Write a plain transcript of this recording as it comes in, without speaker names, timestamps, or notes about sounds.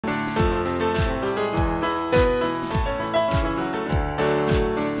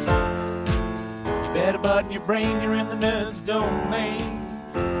blood in your brain, you're in the nerds domain.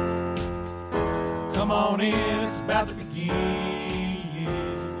 Come on in, it's about to begin.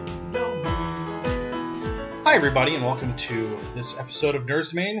 Hi everybody, and welcome to this episode of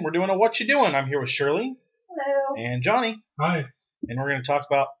Nerds Domain. We're doing a Whatcha Doin. I'm here with Shirley. Hello. And Johnny. Hi. And we're going to talk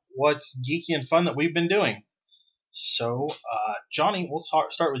about what's geeky and fun that we've been doing. So, Johnny, we'll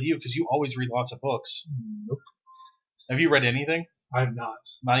start with you because you always read lots of books. Nope. Have you read anything? I've not.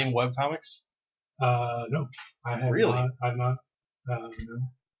 Not even webcomics? No. I have Really? not. I've not. No.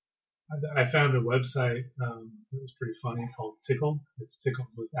 I found a website that was pretty funny called Tickle. It's Tickle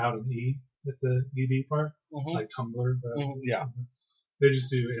without an E at the ED part, like Tumblr. But yeah. They just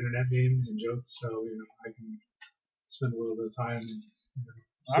do internet memes and jokes, so I can spend a little bit of time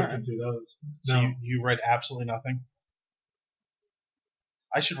sifting through those. So you read absolutely nothing?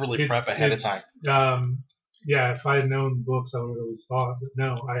 I should really prep ahead of time. Yeah, if I had known books, I would have at least thought. But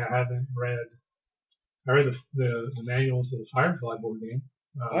no, I haven't read. I read the manual to the Firefly board game.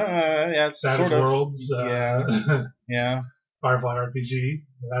 Yeah, it's Savage sort of. Worlds. Yeah. Firefly RPG.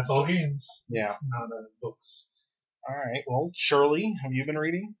 That's all games. Yeah. It's not books. All right. Well, Shirley, have you been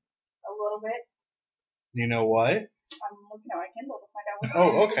reading? A little bit. You know what? I'm looking at my Kindle to find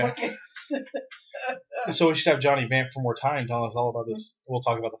out what the book is. So we should have Johnny vamp for more time, telling us all about this. We'll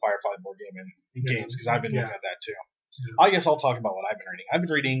talk about the Firefly board game and games because I've been looking at that too. Yeah. I guess I'll talk about what I've been reading. I've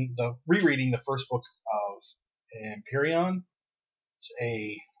been rereading the first book of Empyrean. It's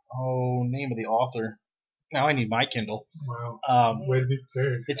name of the author. Now I need my Kindle. Wow. Way to be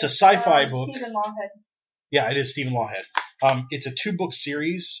prepared. It's a sci-fi book. Stephen Lawhead. Yeah, it is Stephen Lawhead. It's a 2-book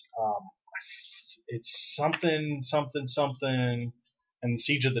series. It's something, and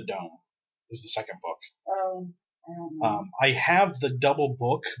Siege of the Dome is the second book. Oh, I don't know. I have the double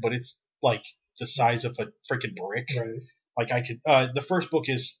book, but it's like the size of a freaking brick. Right. Like I could. The first book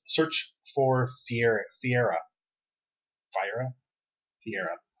is Search for Fiera,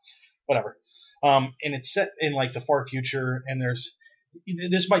 whatever. And it's set in like the far future, and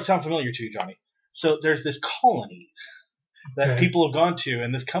this might sound familiar to you, Johnny. So there's this colony that people have gone to,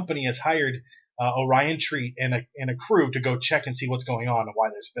 and this company has hired Orion Treat and a crew to go check and see what's going on and why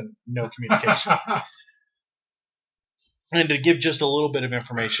there's been no communication. And to give just a little bit of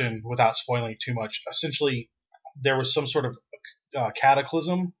information without spoiling too much, essentially there was some sort of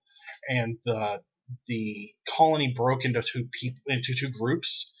cataclysm, and the colony broke into two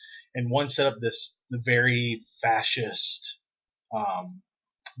groups, and one set up the very fascist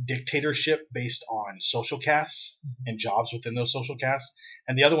dictatorship based on social castes and jobs within those social castes,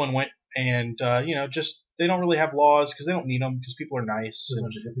 and the other one went and just they don't really have laws because they don't need them because people are nice. A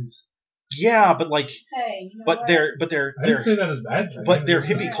bunch of hippies. Yeah, but like, hey, I didn't say that as bad. But their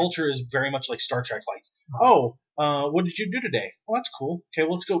hippie culture is very much like Star Trek. Like, what did you do today? Well, that's cool. Okay,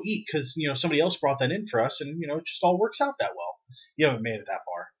 well, let's go eat because somebody else brought that in for us, and it just all works out that well. You haven't made it that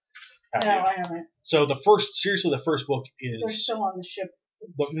far. No, I haven't. So the first book is. They're still on the ship.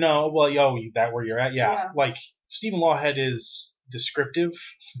 No, well, that where you're at, yeah. Like Stephen Lawhead is descriptive.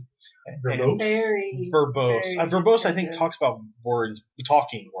 Verbose. Very verbose. Verbose, I think, talks about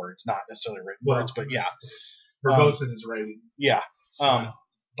talking words, not necessarily written words, but yeah. Verbose in his writing. Yeah.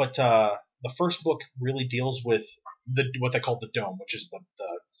 But the first book really deals with what they call the Dome, which is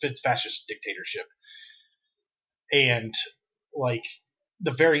the fascist dictatorship. And like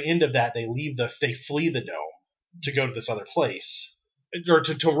the very end of that, they flee the Dome to go to this other place, or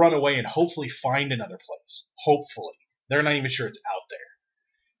to run away and hopefully find another place. Hopefully, they're not even sure it's out there.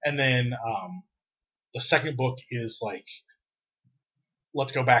 And then the second book is like,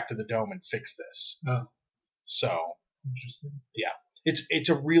 let's go back to the Dome and fix this. Oh. So interesting. Yeah, it's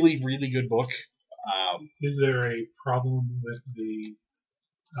a really, really good book. Is there a problem with the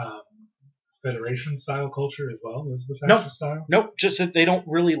Federation style culture as well as the fascist style? Nope. Just that they don't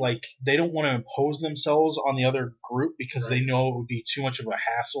really they don't want to impose themselves on the other group because they know it would be too much of a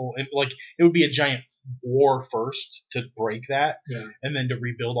hassle. It would be a giant war first to break that, and then to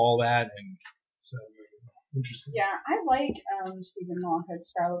rebuild all that. And so interesting. Yeah, I like Stephen Lawhead's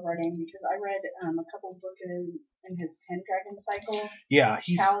style of writing because I read a couple books in his Pendragon cycle. Yeah,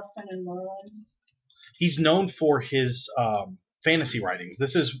 Taliesin and Merlin. He's known for his fantasy writings.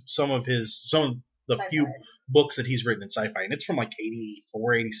 This is some of the sci-fi. Few books that he's written in sci-fi, and it's from like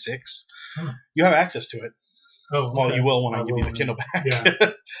 84, 86. Huh. You have access to it. Oh, okay. Well, you will when I give you the Kindle back.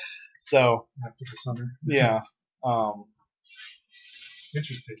 Yeah. So after the summer. Yeah.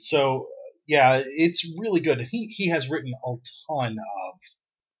 Interesting. So yeah, it's really good. He has written a ton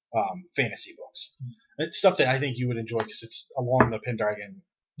of fantasy books. It's stuff that I think you would enjoy because it's along the Pendragon.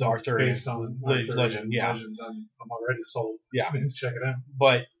 The Arthurian based on legend, yeah. Legends. I'm already sold. Yeah, check it out.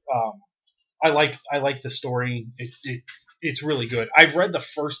 But I like the story. It's really good. I've read the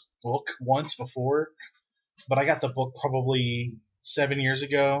first book once before, but I got the book probably 7 years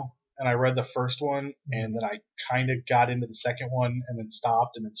ago, and I read the first one, and then I kind of got into the second one, and then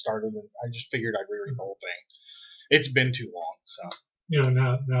stopped, and then started, and I just figured I'd reread the whole thing. It's been too long, so. You know,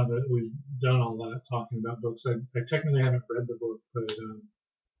 now that we've done all that talking about books, I technically haven't read the book, but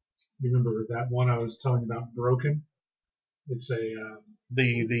you remember that one I was telling about, Broken? It's a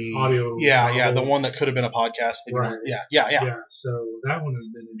The audio yeah, the novel. one that could have been a podcast. Right. Yeah. Yeah, so that one has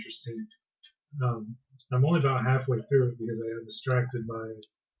been interesting. I'm only about halfway through it because I got distracted by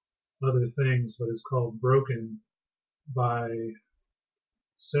other things, but it's called Broken by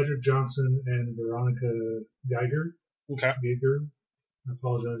Cedric Johnson and Veronica Geiger. Okay. Geiger. I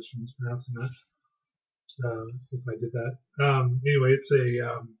apologize for mispronouncing that. If I did that. Anyway,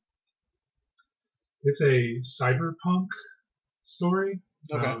 it's a cyberpunk story.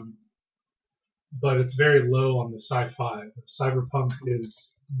 Okay. But it's very low on the sci-fi. Cyberpunk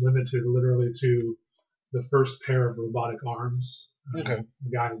is limited literally to the first pair of robotic arms. Okay.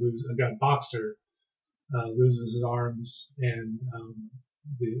 A boxer loses his arms, and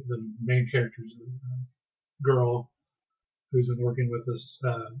the main character's a girl who's been working with this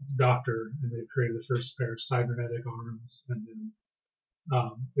doctor, and they've created the first pair of cybernetic arms, and then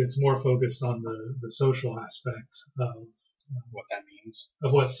it's more focused on the social aspect of What that means.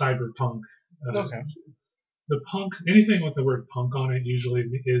 of what cyberpunk. Okay. The punk, anything with the word punk on it, usually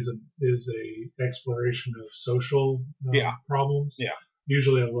is a exploration of social problems. Yeah.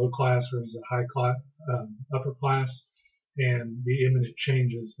 Usually a low class versus a high class, upper class, and the imminent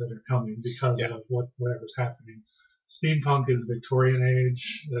changes that are coming because of whatever's happening. Steampunk is Victorian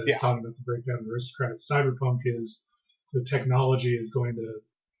age, talking about the breakdown of aristocrats. Cyberpunk is the technology is going to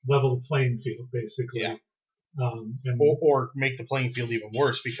level the playing field, basically. Yeah. Or make the playing field even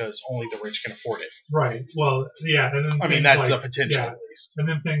worse because only the rich can afford it. Right. Well, yeah. And then I mean, that's the potential at least. And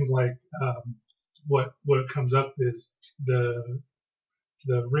then things like what comes up is the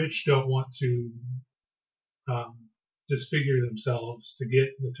rich don't want to disfigure themselves to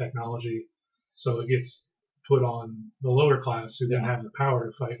get the technology, so it gets put on the lower class who then have the power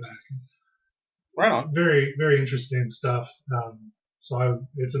to fight back. Right on. Very, very interesting stuff.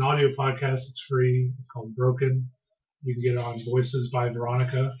 It's an audio podcast. It's free. It's called Broken. You can get it on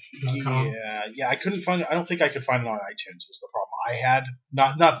voicesbyveronica.com. Yeah. I couldn't find it. I don't think I could find it on iTunes was the problem I had.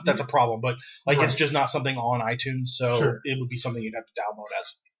 Not that that's a problem, but it's just not something on iTunes, so it would be something you'd have to download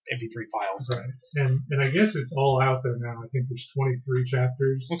as MP3 files. Right. And I guess it's all out there now. I think there's 23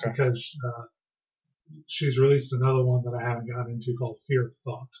 chapters because she's released another one that I haven't gotten into called Fear of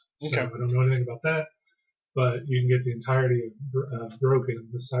Thought. So I don't know anything about that. But you can get the entirety of Broken,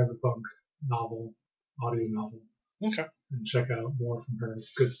 the cyberpunk audio novel. Okay. And check out more from her.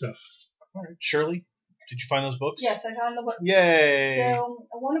 It's good stuff. All right. Shirley, did you find those books? Yes, I found the books. Yay! So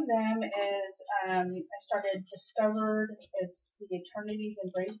one of them is I started Discovered. It's the Eternity's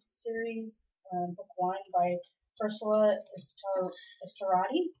Embrace series, book 1 by Ursula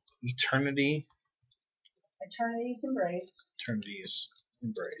Estarati. Eternity's Embrace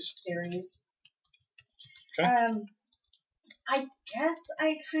series. Okay. I guess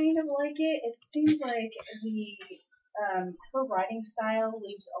I kind of like it. It seems like her writing style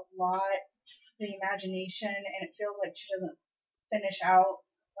leaves a lot to the imagination, and it feels like she doesn't finish out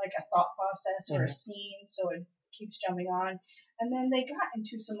like a thought process or a scene, so it keeps jumping on. And then they got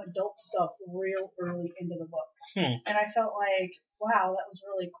into some adult stuff real early into the book, and I felt like, wow, that was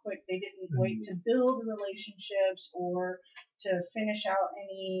really quick. They didn't wait to build relationships or to finish out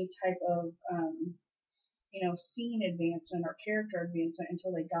any type of scene advancement or character advancement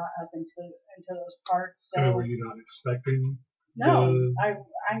until they got up into those parts. So were you not expecting? No, I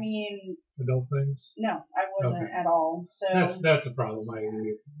mean adult things. No, I wasn't at all. So that's a problem.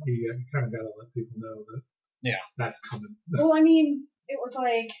 You kind of got to let people know that that's coming. Well, I mean, it was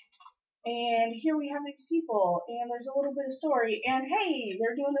like, and here we have these people, and there's a little bit of story, and hey,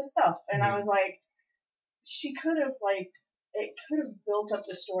 they're doing this stuff, and I was like, she could have it could have built up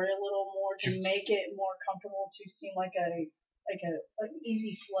the story a little more to make it more comfortable to seem like an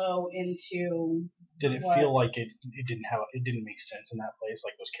easy flow into. Did it feel like it didn't make sense in that place?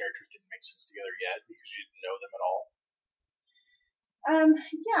 Like those characters didn't make sense together yet because you didn't know them at all?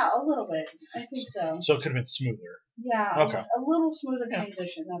 Yeah, a little bit. I think so. So it could have been smoother. Yeah. Okay. A little smoother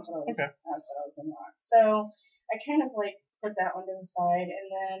transition. That's what I was in on. So I kind of put that one to the side, and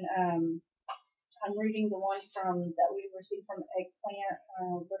then I'm reading the one that we received from Eggplant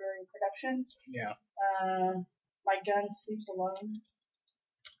Literary Productions. Yeah. My Gun Sleeps Alone.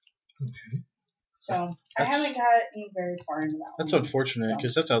 Okay. So I That's- haven't gotten very far into that That's one. unfortunate So.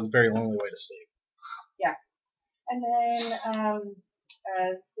 because that's a very lonely way to sleep. And then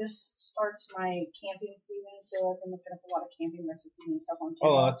this starts my camping season, so I've been looking up a lot of camping recipes and stuff on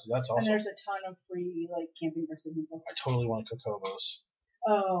Kindle. Oh, that's And awesome. there's a ton of free camping recipe books. I totally want to cook hobos.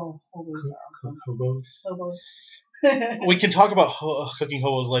 Oh, hobos are awesome. Hobos. Hobos. We can talk about cooking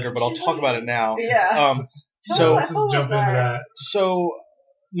hobos later, but I'll talk about it now. Yeah. So Let's just jump into that. So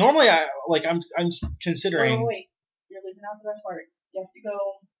normally I'm considering. Oh, wait. You're leaving out the best part. You have to go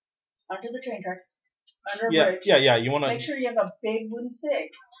under the train tracks, under a bridge. Yeah. You want to Make sure you have a big wooden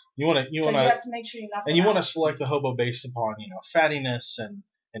stick. You want You to have to make sure you knock and them you want out. to select the hobo based upon fattiness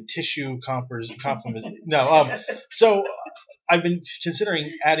and tissue complements. No, so I've been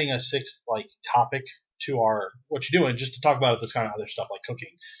considering adding a sixth topic to our what you're doing just to talk about this kind of other stuff like cooking.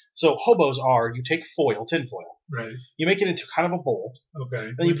 So hobos are you take tin foil, Right. you make it into kind of a bowl.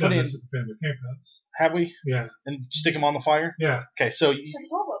 Okay. Then you put in. This at the family campouts. Have we? Yeah. And stick them on the fire. Yeah. Okay, so That's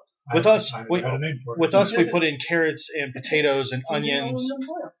hobo. With I us, had we- a name for it. with us we put in carrots and potatoes and onions.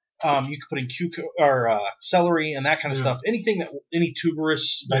 Aluminum foil. You could put in celery and that kind of Yeah. stuff. Any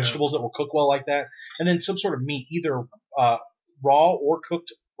tuberous Yeah. vegetables that will cook well like that, and then some sort of meat, either raw or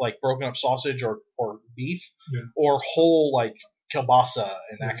cooked, like broken up sausage or beef, Yeah. or whole kielbasa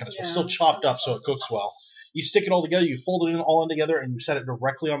and that kind of stuff, Yeah. still chopped up so it cooks well. You stick it all together, you fold it all in together, and you set it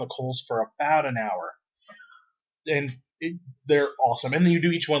directly on the coals for about an hour. And they're awesome. And then you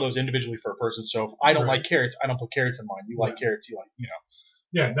do each one of those individually for a person. So if I don't Right. like carrots, I don't put carrots in mine. You like carrots, you like.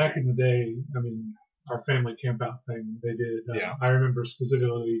 Yeah, back in the day, our family camp out thing, they did. Yeah. I remember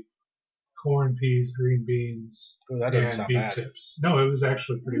specifically corn, peas, green beans, Ooh, that doesn't and sound beef bad. tips. No, it was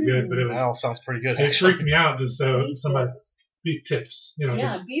actually pretty good, but it That was all sounds pretty good. it Actually. freaked me out just so Beef somebody tips. beef tips. Yeah,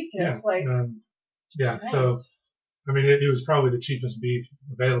 just beef yeah, tips. yeah. Nice. So it was probably the cheapest beef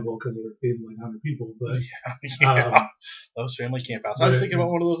available because they were feeding 100 people, but Yeah. Those family campouts. I was but- thinking about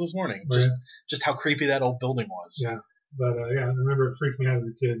one of those this morning. but- Just how creepy that old building was. Yeah. But I remember it freaked me out as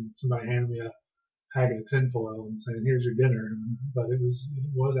a kid. Somebody handed me a packet of tinfoil and saying, "Here's your dinner," but it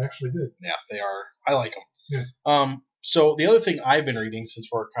was actually good. Yeah, they are. I like them. Yeah. So the other thing I've been reading, since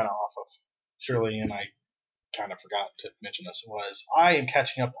we're kind of off of Shirley, and I kind of forgot to mention this, was I am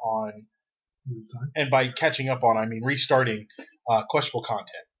catching up on, and by catching up on, I mean restarting questionable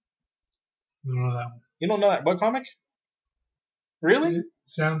content. I don't know that one. You don't know that webcomic? Really? It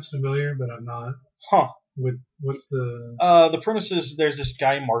sounds familiar, but I'm not. Huh. What's the? The premise is there's this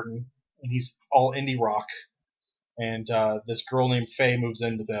guy Martin, and he's all indie rock, and this girl named Faye moves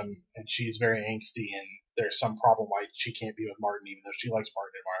in with them, and she's very angsty, and there's some problem why she can't be with Martin, even though she likes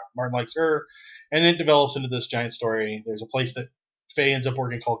Martin, and Martin likes her, and it develops into this giant story. There's a place that Faye ends up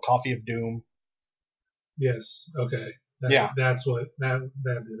working called Coffee of Doom. Yes. Okay. Yeah. That's what that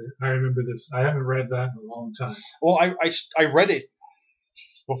did it. I remember this. I haven't read that in a long time. Well, I read it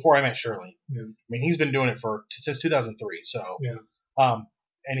before I met Shirley. Yeah. I mean, he's been doing it since 2003, so Yeah.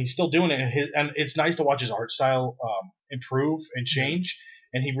 and he's still doing it, and it's nice to watch his art style improve and change,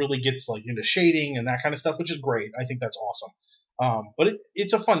 and he really gets into shading and that kind of stuff, which is great. I think that's awesome. But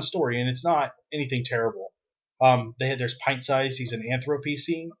it's a fun story, and it's not anything terrible. There's Pint Size. He's an Anthro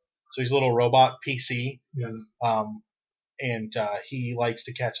PC, so he's a little robot PC. Yeah. And he likes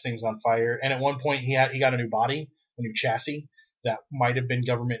to catch things on fire. And at one point, he got a new body, a new chassis that might have been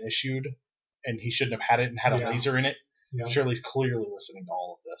government issued, and he shouldn't have had it and had a Yeah. laser in it. Yeah. Shirley's clearly listening to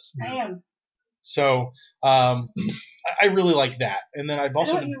all of this. I am. So I really like that. And then I've I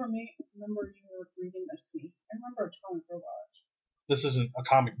also don't you remember you were reading this to me. I remember Atomic Robot. this isn't a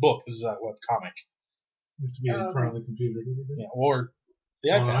comic book. This is a web comic. You have to be in front of the computer to read it. Yeah, or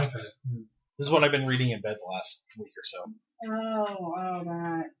the On iPad. an iPad. Yeah. This is what I've been reading in bed the last week or so. Oh,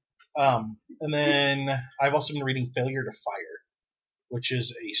 that. And then I've also been reading Failure to Fire, which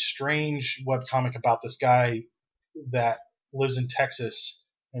is a strange webcomic about this guy that lives in Texas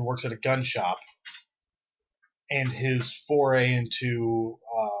and works at a gun shop, and his foray into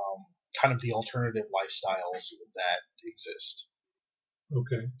kind of the alternative lifestyles that exist.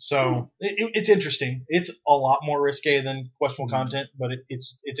 Okay. So it's interesting. It's a lot more risque than questionable content, but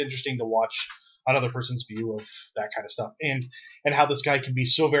it's interesting to watch another person's view of that kind of stuff, and how this guy can be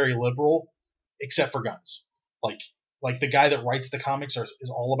so very liberal, except for guns. Like the guy that writes the comics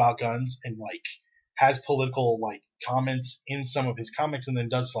is all about guns, and has political comments in some of his comics, and then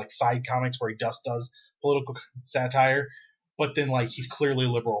does side comics where he just does political satire, but then he's clearly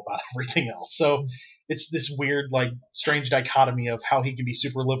liberal about everything else. So it's this weird strange dichotomy of how he can be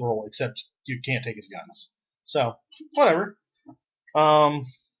super liberal except you can't take his guns. So whatever.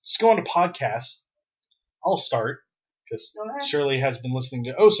 Let's go on to podcasts. I'll start because Go ahead. Shirley has been listening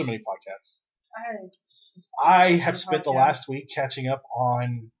to so many podcasts. I have spent the last week catching up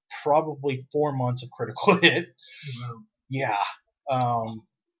on probably 4 months of Critical Hit. Wow. Yeah.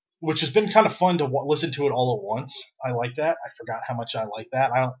 Which has been kind of fun to listen to it all at once. I like that. I forgot how much I like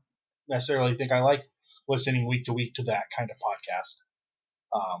that. I don't necessarily think I like listening week to week to that kind of podcast.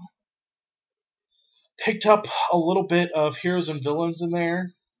 Picked up a little bit of Heroes and Villains in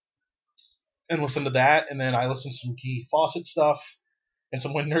there and listened to that. And then I listened to some Guy Fawcett stuff and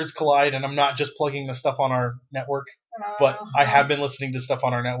some When Nerds Collide. And I'm not just plugging the stuff on our network, but I have been listening to stuff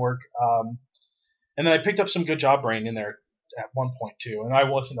on our network. And then I picked up some Good Job Brain in there at one point too. And I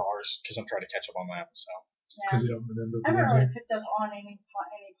listened to ours because I'm trying to catch up on that. So. Because you don't remember. I haven't really picked up on any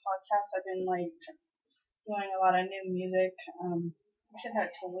podcasts. I've been like doing a lot of new music. We should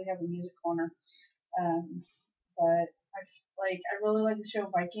totally have a music corner. But I really like the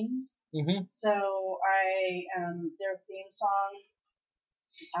show Vikings. Mm-hmm. So their theme song,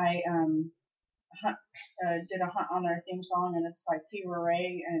 I did a hunt on their theme song, and it's by Fever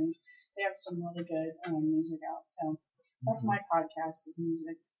Ray, and they have some really good music out. So that's my podcast is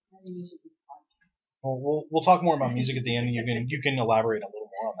music. My music is podcast. Well, we'll talk more about music at the end, and you can elaborate a little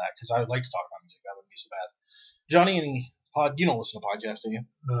more on that because I would like to talk about music. That wouldn't be so bad. Johnny, you don't listen to podcasts, do you?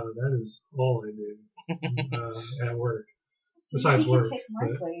 That is all I do at work. So Besides you work, can take my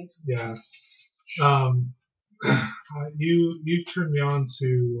place. Yeah. You turned me on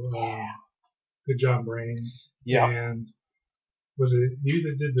to Good Job Brain. Yeah. And was it you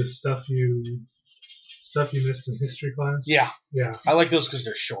that did the stuff you missed in history class? Yeah. Yeah. I like those because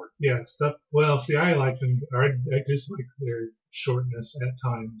they're short. Yeah. Stuff. Well, see, I like them. I dislike their shortness at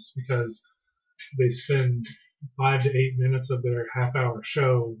times because they spend 5 to 8 minutes of their half-hour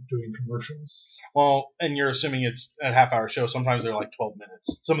show doing commercials. Well, and you're assuming it's a half-hour show. Sometimes they're like 12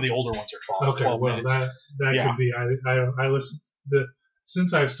 minutes. Some of the older ones are 12 Okay, well, minutes. that Yeah. could be. I listened.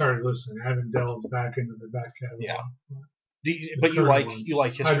 Since I've started listening, I haven't delved back into the back catalog. Yeah. But you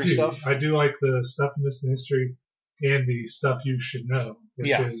like history stuff? I do like the stuff missed in history and the stuff you should know,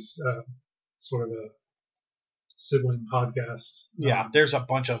 which is sort of a sibling podcast. Yeah, there's a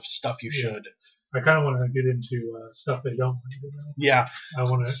bunch of stuff you should. I kind of want to get into stuff they don't want you to know. Yeah, I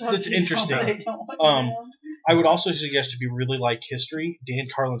want to. It's interesting. I would also suggest if you really like history, Dan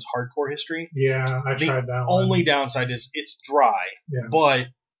Carlin's Hardcore History. Yeah, I tried that one. Only downside is it's dry, but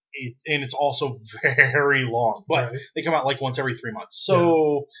it's also very long. But they come out like once every 3 months,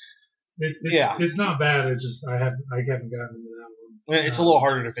 so it's not bad. It's just I haven't gotten into that one. It's a little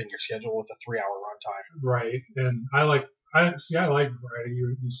harder to fit in your schedule with a 3-hour runtime. Right, and I like variety.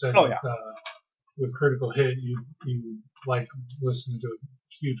 You said with Critical Hit, you like listening to a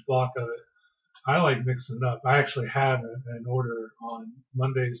huge block of it. I like mixing it up. I actually have an order on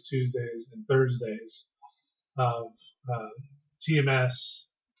Mondays, Tuesdays, and Thursdays of TMS,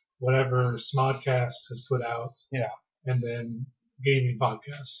 whatever Smodcast has put out, and then gaming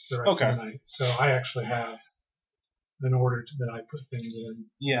podcasts the rest of the night. So I actually have an order that I put things in.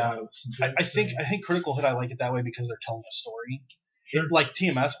 Yeah, I think Critical Hit, I like it that way because they're telling a story. Sure. Like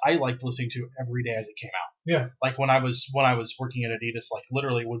TMS, I liked listening to every day as it came out. Yeah. Like when I was working at Adidas, like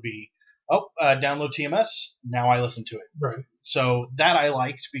literally would be, download TMS. Now I listen to it. Right. So that I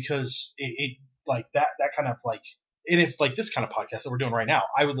liked because it like that kind of like, and if like this kind of podcast that we're doing right now,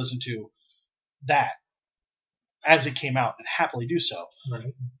 I would listen to that as it came out and happily do so.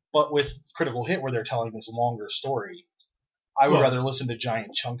 Right. But with Critical Hit, where they're telling this longer story, I would rather listen to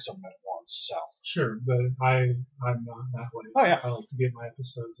giant chunks of them at once. So sure, but I'm not that way. Oh yeah, I like to get my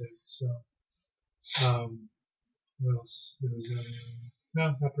episodes in. So, what else?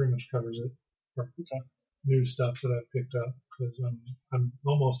 No, that pretty much covers it. Okay. New stuff that I've picked up because I'm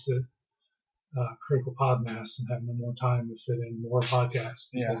almost at critical podmass and have no more time to fit in more podcasts.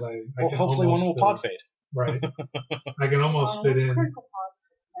 Yeah. Because I well, can hopefully one will pod fade. Right. I can almost fit in.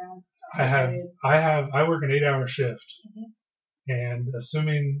 I work an 8-hour shift, and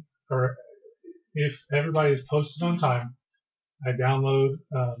assuming if everybody's posted on time, I download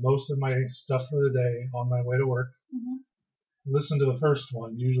most of my stuff for the day on my way to work. Listen to the first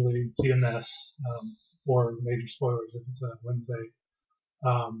one, usually TMS or Major Spoilers if it's a Wednesday.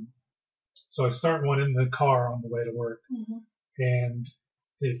 So I start one in the car on the way to work, and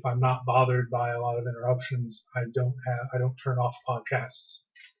if I'm not bothered by a lot of interruptions, I don't turn off podcasts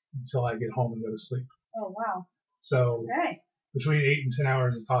until I get home and go to sleep. Oh wow! So between 8 and 10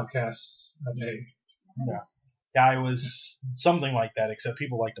 hours of podcasts a day. Nice. Yeah, I was something like that, except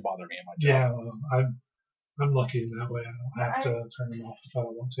people like to bother me in my job. Yeah, I'm lucky in that way. I don't have to turn them off if I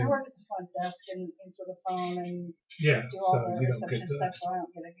don't want to. I work at the front desk and answer the phone and do all so the you reception don't get stuff, so I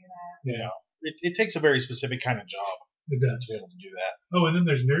don't get to do that. Yeah. It takes a very specific kind of job It does. to be able to do that. Oh, and then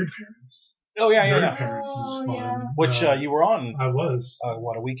there's Nerd Parents. Oh yeah, yeah, Nerd yeah. Parents is Oh, fun. yeah. Which you were on I was.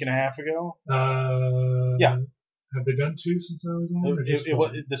 what, a week and a half ago? Yeah. Have they done 2 since I was on? Or just It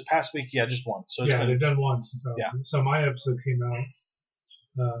was one? this past week. Yeah, just one. So it's Yeah, been, they've done 1 since I was. Yeah. So my episode came out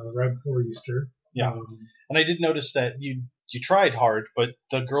right before Easter. Yeah. And I did notice that you tried hard, but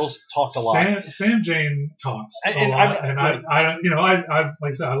the girls talked a lot. Sam Jane talks And a lot, and I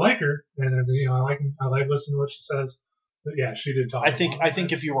like I said, I like her, and I like listening to what she says. But yeah, she did talk. I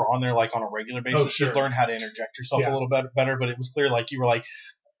think if you were on there like on a regular basis, sure. you'd learn how to interject yourself Yeah. a little bit better. But it was clear like you were like,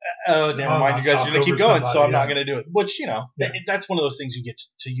 oh, never mind, you guys I'll are gonna talk keep over going, so somebody, I'm not yeah. gonna do it. Which Yeah. that's one of those things you get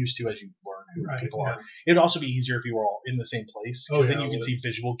to used to as you learn who Right, people yeah. are. It would also be easier if you were all in the same place because then you can see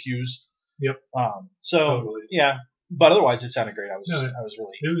visual cues. Yep. So Totally. yeah, but otherwise it sounded great. I was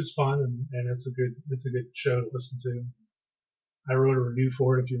really. It was fun, and it's a good show to listen to. I wrote a review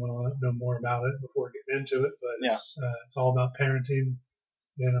for it if you want to know more about it before getting into it. But it's all about parenting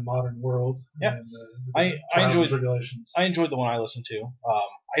in a modern world. Yeah. And, I trials enjoyed and tribulations. I enjoyed the one I listened to.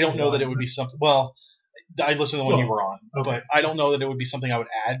 I don't know that it would be something. Well, I listened to the one you were on, okay. but I don't know that it would be something I would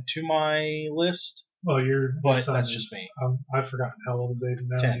add to my list. Well, your But son that's is, just me. I've forgotten how old is Aiden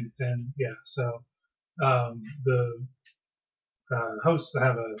now. 10. He's 10. Yeah. So the hosts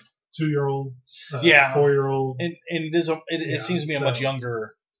have a 2-year-old, 4-year-old, and it seems to be a much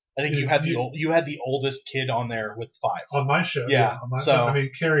younger. I think you had the oldest kid on there with 5 on my show. Yeah. I mean,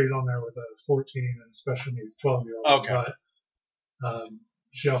 Carrie's on there with a 14 and special needs 12-year-old. Okay. But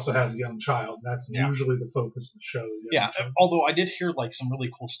she also has a young child. That's usually the focus of the show. Although I did hear like some really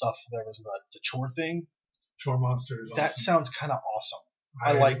cool stuff. There was the chore thing. Chore Monster is That awesome. sounds kind of awesome.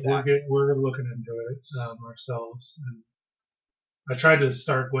 I like that. We're looking into it ourselves. And I tried to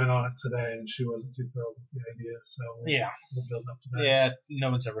start Gwen on it today, and she wasn't too thrilled with the idea. So we'll build up to that. Yeah, no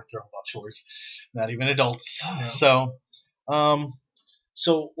one's ever thrilled about chores, not even adults. Yeah.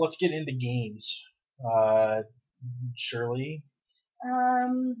 So let's get into games. Shirley. I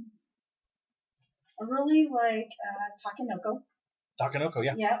really like Takenoko. Takenoko,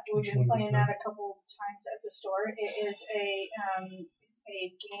 yeah. Yeah, we've Which been one is playing that? that a couple times at the store. It is it's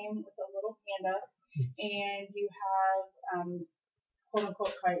a game with a little panda, and you have quote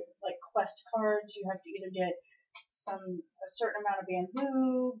unquote like quest cards. You have to either get a certain amount of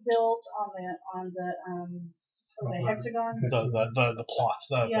bamboo built on the hexagons. So the plots,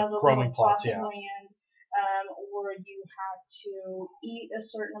 the little growing plots, of land. Or you have to eat a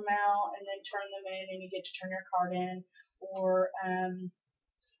certain amount and then turn them in, and you get to turn your card in. Or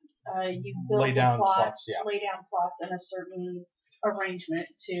you build lay down plots in a certain arrangement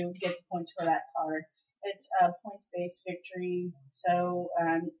to get the points for that card. It's a points-based victory, so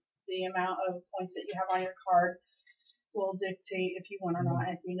the amount of points that you have on your card will dictate if you won or not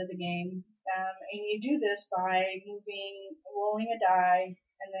at the end of the game. And you do this by rolling a die,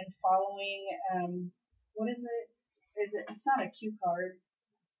 and then following, what is it? It's not a cue card.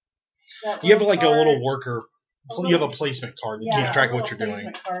 You have like a little worker. You have a placement card to keep track of what you're doing.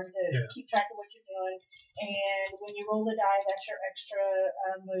 Placement card to keep track of what you're doing. And when you roll the die, that's your extra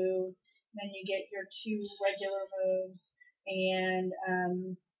move. Then you get your 2 regular moves, and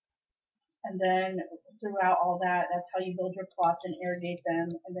then throughout all that, that's how you build your plots and irrigate them.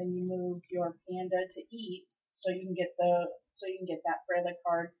 And then you move your panda to eat, so you can get that Freyla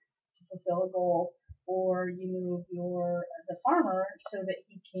card to fulfill a goal. Or you move the farmer so that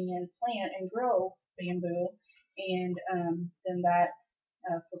he can plant and grow bamboo, and then that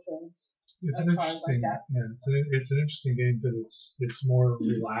fulfills. It's an interesting, it's an interesting game because it's more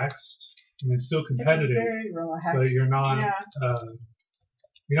relaxed. I mean, it's still competitive, it's very relaxed, but you're not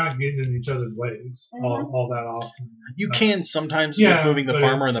getting in each other's ways all that often. You can sometimes with moving the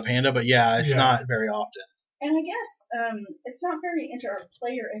farmer and the panda, but it's not very often. And I guess it's not very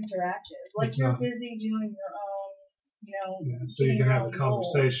player interactive. Like you're busy doing your own, so you can have a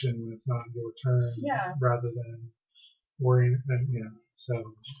conversation when it's not your turn, rather than worrying. And so.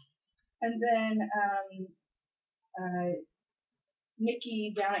 And then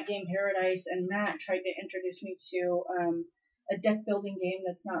Nikki down at Game Paradise and Matt tried to introduce me to a deck building game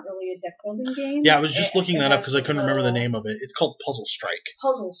that's not really a deck building game. Yeah, I was just looking that up because I couldn't remember the name of it. It's called Puzzle Strike.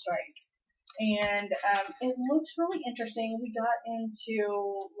 Puzzle Strike. And it looks really interesting. We got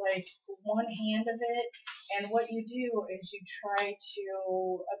into like one hand of it, and what you do is you try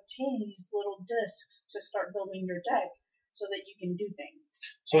to obtain these little discs to start building your deck so that you can do things.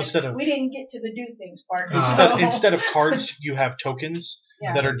 So we didn't get to the do things part. Instead of cards, you have tokens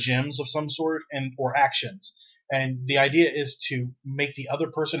that are gems of some sort or actions. And the idea is to make the other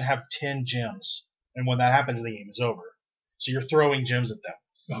person have 10 gems, and when that happens, the game is over. So you're throwing gems at them.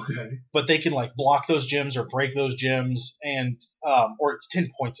 Okay. but they can like block those gems or break those gems, and or it's 10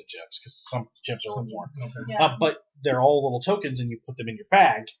 points of gems because some gems are more. Okay. Yeah. But they're all little tokens, and you put them in your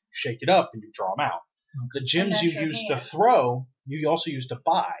bag, shake it up, and you draw them out. The gems that's you your use to hand. throw, you also use to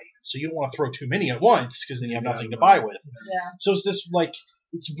buy. So you don't want to throw too many at once because then you have Yeah, nothing to right. buy with. Yeah. So it's this like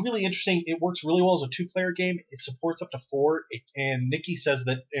it's really interesting. It works really well as a 2-player game. It supports up to 4, and Nikki says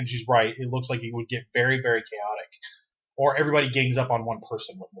that, and she's right. It looks like it would get very, very chaotic, or everybody gangs up on one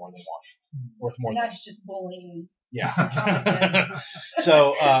person with more than one, with more And than that's just bullying. yeah.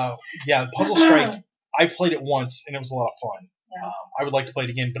 So yeah, Puzzle Strike. I played it once, and it was a lot of fun. Yeah. I would like to play it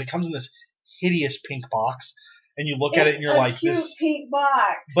again, but it comes in this hideous pink box, and you look at it and you're like, cute this. pink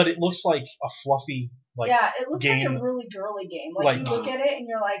box. But it looks like a fluffy, like yeah, it looks game. like a really girly game. Like- You look at it and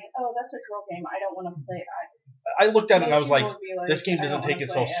you're like, oh, that's a girl game. I don't want to play it. I looked at it and I was Most like, people would be this game I doesn't don't take wanna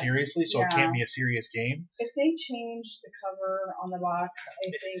itself play it. seriously, so it Yeah. can't be a serious game. If they changed the cover on the box, I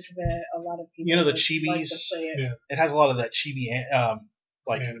think that a lot of people You know the would like to chibis? play it. Yeah. It has a lot of that chibi,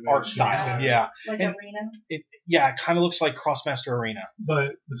 like Animation, art style. yeah. Yeah, Like And- Arena. it kind of looks like Crossmaster Arena.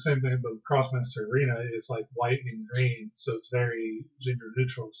 But the same thing about Crossmaster Arena, it's like white and green, so it's very gender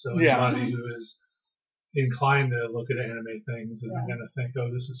neutral. So Yeah. anybody who is inclined to look at anime things isn't Yeah. going to think,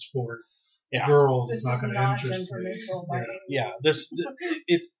 oh, this is for Yeah. girls. This It's not is going to not interest gender me. neutral Yeah. by any Yeah,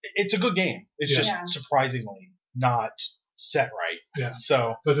 it's a good game. It's just Yeah. surprisingly not set right. Yeah.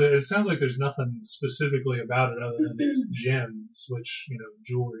 So But it sounds like there's nothing specifically about it other than it's gems, which,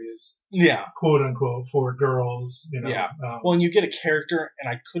 jewelry is yeah. quote unquote for girls. Yeah. Well, and you get a character,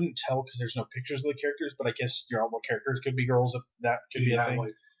 and I couldn't tell because there's no pictures of the characters, but I guess your all characters could be girls if that could be you a have thing.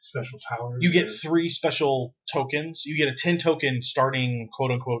 like special powers. You get or- 3 special tokens. You get a 10 token starting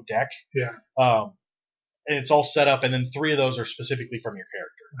quote unquote deck. Yeah. And it's all set up, and then 3 of those are specifically from your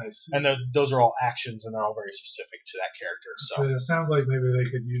character. I see. And those are all actions, and they're all very specific to that character. So So it sounds like maybe they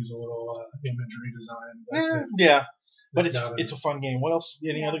could use a little imagery design. yeah, but Got it. it's a fun game. What else?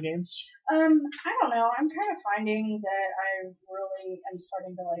 Any Yeah. other games? I don't know. I'm kind of finding that I really am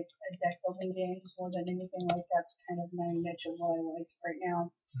starting to like deck building games more than anything. Like that's kind of my niche of what I like right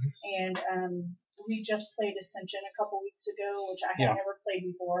now. Nice. And we just played Ascension a couple weeks ago, which I Yeah. had never played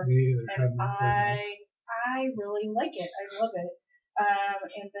before, Me either. and Haven't I really like it. I love it.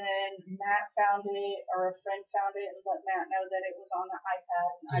 And then Matt found it, or a friend found it, and let Matt know that it was on the iPad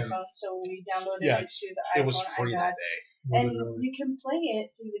and Yeah. iPhone, so we downloaded Yeah, it to the It iPhone was free iPad. that day. Was And it really? you can play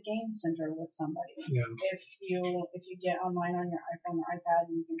it through the game center with somebody. Yeah. If you get online on your iPhone or iPad,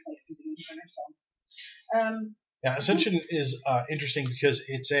 you can play it through the game center. So, Yeah, Ascension is interesting because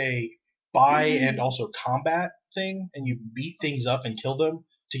it's a buy and also combat thing, and you beat things up and kill them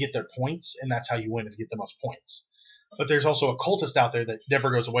to get their points, and that's how you win, is get the most points. But there's also a cultist out there that never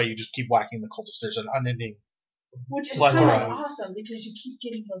goes away. You just keep whacking the cultist. There's an unending which is plethora. kind of awesome because you keep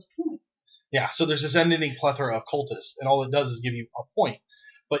getting those points. Yeah, so there's this unending plethora of cultists, and all it does is give you a point,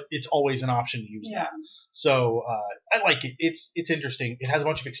 but it's always an option to use Yeah. that. So I like it. It's interesting. It has a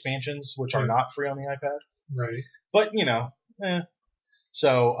bunch of expansions which are not free on the iPad, Right. but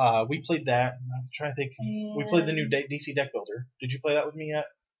So we played that. I'm trying to think. We played the new DC Deck Builder. Did you play that with me yet?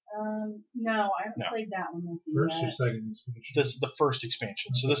 No, I haven't No. played that one with you First yet. or second expansion? This is the first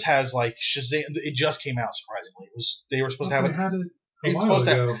expansion. So this has like Shazam. It just came out. Surprisingly, they were supposed to have They it. had it a It's while supposed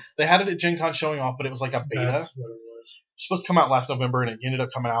to ago. They had it at Gen Con showing off, but it was like a beta. That's what it was. Supposed to come out last November, and it ended up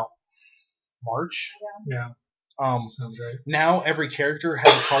coming out March. Yeah, sounds right. Now every character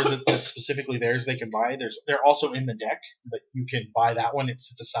has a card that's specifically theirs they can buy. They're also in the deck, but you can buy that one. It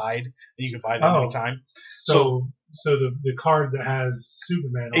sits aside, and you can buy it at any time. So the card that has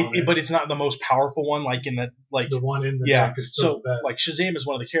Superman on it, But it's not the most powerful one, like in the the one in the yeah. deck is still So the best. like Shazam is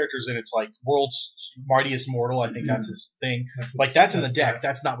one of the characters, and it's like World's Mightiest Mortal. I think that's his thing. That's Like that's in the deck.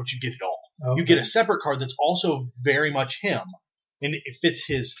 That's not what you get at all. Okay. You get a separate card that's also very much him, and it fits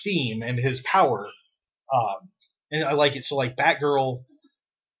his theme and his power. And I like it. So like Batgirl's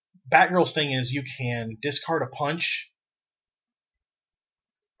thing is you can discard a punch,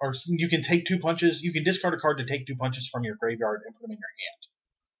 or you can take 2 punches. You can discard a card to take 2 punches from your graveyard and put them in your hand.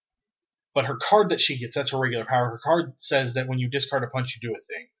 But her card that she gets, that's her regular power. Her card says that when you discard a punch, you do a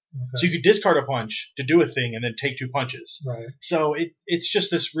thing. Okay. So you could discard a punch to do a thing and then take 2 punches. Right. So it's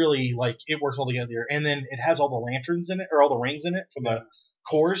just this really, like, it works all together. And then it has all the lanterns in it, or all the rings in it for the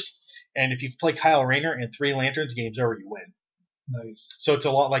cores. And if you play Kyle Rayner in 3 lanterns, game's over, you win. Nice. So it's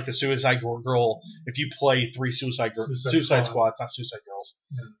a lot like the Suicide Girl. If you play 3 Suicide Squads, not Suicide Girls.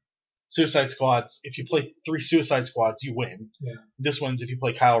 Yeah. Suicide Squads. If you play 3 Suicide Squads, you win. Yeah. This one's if you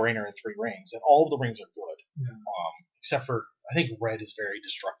play Kyle Rayner in 3 rings, and all of the rings are good. Yeah. Except for I think red is very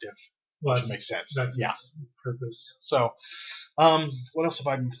destructive, Well, which makes sense. That's Yeah. its purpose. So What else have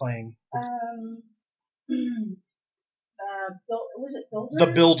I been playing? Was it Builders?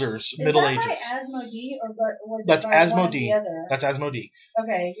 The Builders, Is Middle that Ages. by Asmodee or was That's it by one or Asmodee. the other? That's Asmodee.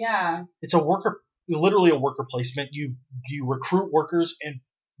 Okay, yeah. It's literally a worker placement. You recruit workers in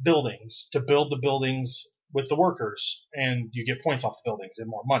buildings to build the buildings with the workers, and you get points off the buildings and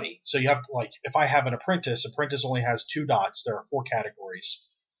more money. So you have, like, if I have an apprentice only has 2 dots. There are 4 categories: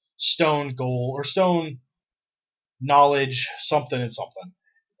 stone, gold, or stone, knowledge, something, and something.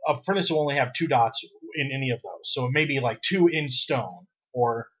 Apprentice will only have 2 dots in any of those. So it may be like 2 in stone,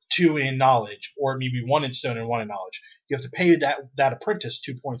 or 2 in knowledge, or maybe 1 in stone and 1 in knowledge. You have to pay that apprentice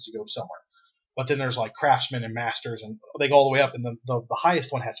 2 points to go somewhere. But then there's like craftsmen and masters, and they go all the way up, and the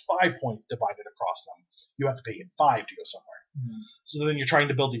highest one has 5 points divided across them. You have to pay 5 to go somewhere. Mm. So then you're trying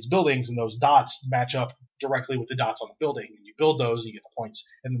to build these buildings, and those dots match up directly with the dots on the building, and you build those, and you get the points,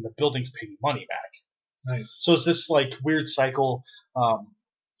 and then the buildings pay you money back. Nice. So it's this like weird cycle.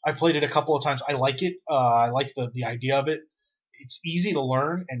 I played it a couple of times. I like it. I like the idea of it. It's easy to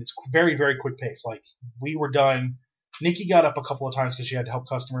learn, and it's very, very quick pace. Like, we were done. Nikki got up a couple of times because she had to help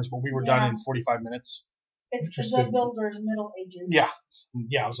customers, but we were done in 45 minutes. It's the Builders Middle Ages. Yeah.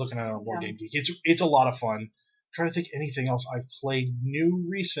 I was looking at it on Board Game Geek. It's a lot of fun. I'm trying to think anything else I've played new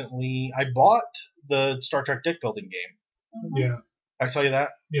recently. I bought the Star Trek deck building game. Mm-hmm. Yeah. Did I tell you that?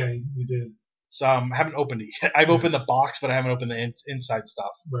 Yeah, you did. So I haven't opened it yet. I've opened the box, but I haven't opened the inside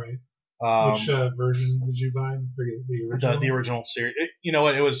stuff. Right. Which version did you buy? Forget the original. The original series. You know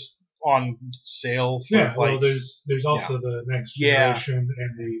what? It was on sale for well, there's also the Next Generation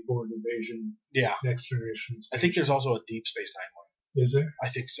and the Board Invasion. Yeah. Next Generation. I think there's also a Deep Space Nine one. Is there? I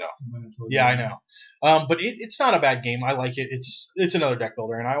think so. Yeah, I know. But it's not a bad game. I like it. It's another deck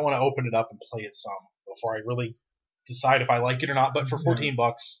builder, and I want to open it up and play it some before I really decide if I like it or not. But for $14,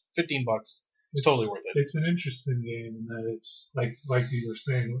 $15, it's totally worth it. It's an interesting game in that it's like you were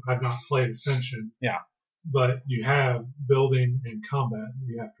saying. I've not played Ascension. Yeah. But you have building and combat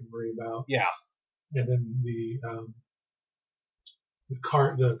you have to worry about. Yeah. And then the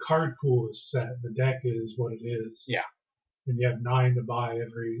card pool is set. The deck is what it is. Yeah. And you have 9 to buy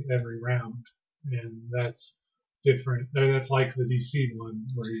every round, and that's different. That's like the DC one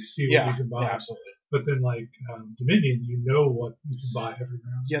where you see what you can buy. Yeah, absolutely. But then like Dominion, you know what you can buy every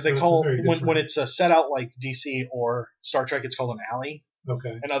round. Yeah, they call when it's set out like DC or Star Trek, it's called an alley.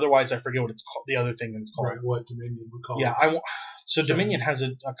 Okay. And otherwise, I forget what it's called. The other thing it's called. Right. What Dominion would call. Yeah, So Dominion has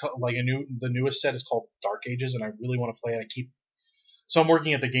the newest set is called Dark Ages, and I really want to play it. So I'm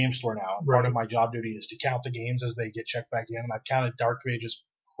working at the game store now. Right. Part of my job duty is to count the games as they get checked back in, and I've counted Dark Ages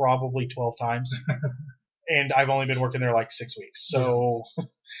probably 12 times. And I've only been working there like 6 weeks. So,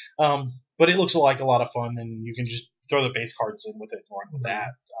 but it looks like a lot of fun, and you can just throw the base cards in with it and run with that.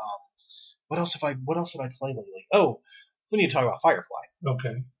 What else have I played lately? Oh, we need to talk about Firefly.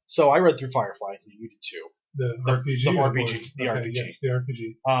 Okay. So I read through Firefly. You did too. The RPG. The RPG. The okay, RPG. Yes, the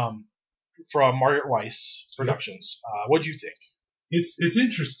RPG. From Margaret Weiss Productions. Yep. What'd you think? It's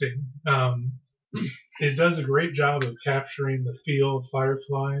interesting. It does a great job of capturing the feel of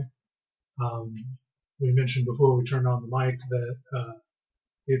Firefly. We mentioned before we turned on the mic that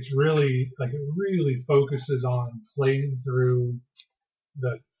it's really it really focuses on playing through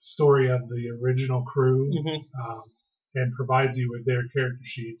the story of the original crew, and provides you with their character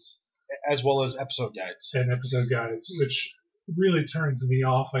sheets as well as episode guides. Which really turns me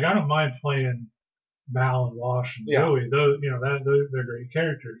off. Like, I don't mind playing Mal and Wash and Zoe. Those, they're great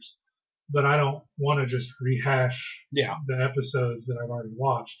characters, but I don't want to just rehash the episodes that I've already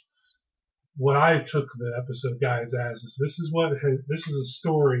watched. What I took the episode guides as is this is a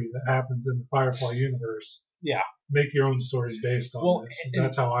story that happens in the Firefly universe. Yeah. Make your own stories based on this.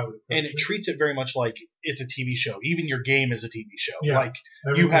 That's how I would approach it. And it treats it very much like it's a TV show. Even your game is a TV show. Yeah. Like,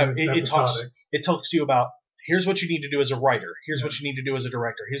 you have it talks to you about, here's what you need to do as a writer. Here's what you need to do as a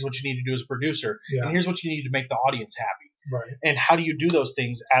director. Here's what you need to do as a producer. Yeah. And here's what you need to make the audience happy. Right. And how do you do those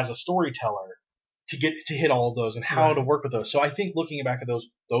things as a storyteller to hit all of those, and how to work with those. So I think looking back at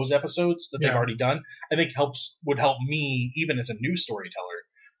those episodes that they've already done, I think would help me, even as a new storyteller,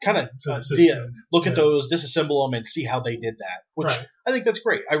 kind of look at those, disassemble them, and see how they did that. Which I think that's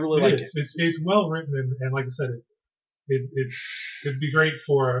great. I really like it. It's well written, and like I said, it'd be great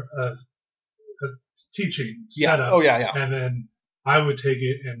for a teaching setup. Oh yeah. And then I would take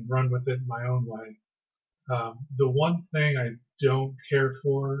it and run with it in my own way. The one thing I don't care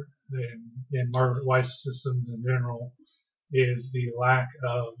for in Margaret Weiss systems in general is the lack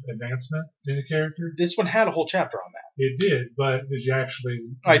of advancement in a character. This one had a whole chapter on that. It did, but did you actually?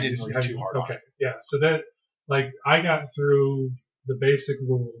 I didn't read too hard. Okay, yeah. So that, I got through the basic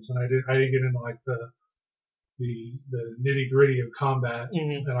rules, and I didn't get into the nitty gritty of combat,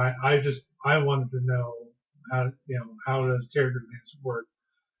 Mhm. and I wanted to know how does character advancement work,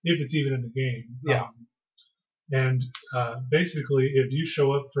 if it's even in the game. Yeah. And basically, if you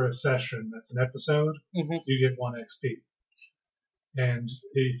show up for a session that's an episode, Mhm. you get 1 XP. And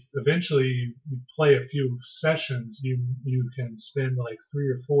if eventually you play a few sessions, you can spend like 3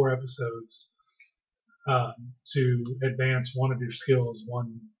 or 4 episodes to advance one of your skills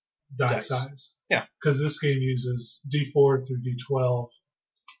 1 die size. Yeah. Because this game uses D4 through D12,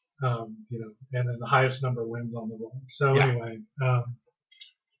 and then the highest number wins on the roll. So anyway,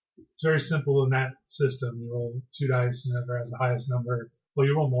 it's very simple in that system. You roll 2 dice, and whoever has the highest number, well,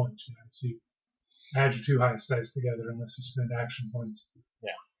 you roll more than 2 dice. You add your 2 highest dice together unless you spend action points.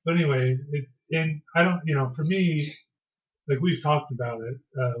 Yeah. But anyway, I don't, for me, like we've talked about it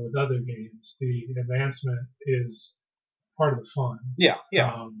with other games, the advancement is part of the fun. Yeah.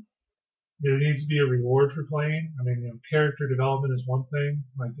 There needs to be a reward for playing. I mean, character development is one thing.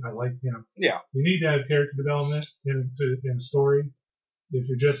 Like I like, Yeah. you need to have character development in a story. If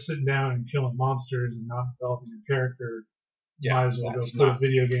you're just sitting down and killing monsters and not developing your character, you might as well go put a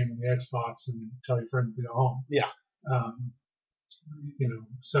video game on the Xbox and tell your friends to go home. Yeah.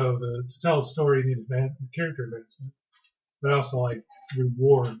 So to tell a story, you need character advancement, but also like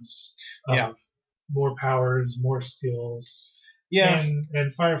rewards of more powers, more skills. Yeah.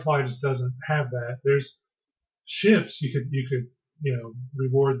 And Firefly just doesn't have that. There's ships you could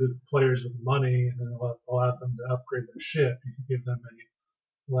reward the players with money and then allow them to upgrade their ship. You could give them a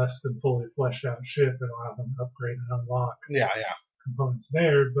less than fully fleshed out ship and allow them to upgrade and unlock components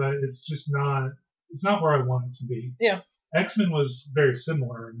there, but it's not where I want it to be. Yeah. X-Men was very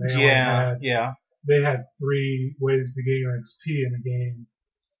similar. And they had 3 ways to gain XP in a game,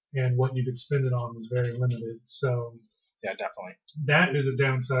 and what you could spend it on was very limited. So yeah, definitely. That is a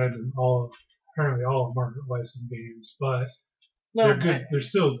downside in apparently all of Margaret Weiss's games, but they're good. They're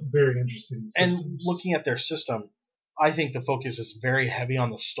still very interesting systems. And looking at their system, I think the focus is very heavy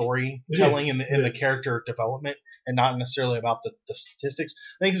on the storytelling and the character development, and not necessarily about the statistics.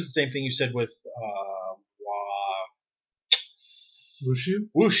 I think it's the same thing you said with Wushu.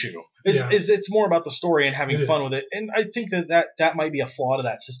 It's more about the story and having fun with it. And I think that might be a flaw to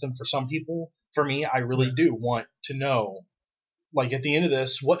that system for some people. For me, I really do want to know, like, at the end of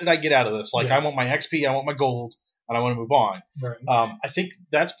this, what did I get out of this? Like, I want my XP, I want my gold, and I want to move on. Right. I think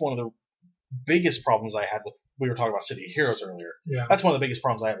that's one of the biggest problems I had with, we were talking about City of Heroes earlier. Yeah. That's one of the biggest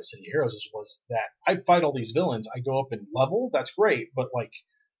problems I have with City of Heroes was that I fight all these villains, I go up in level, that's great, but, like,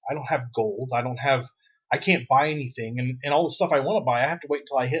 I don't have gold, I can't buy anything, and all the stuff I want to buy, I have to wait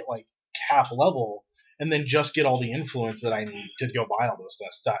until I hit, like, cap level, and then just get all the influence that I need to go buy all those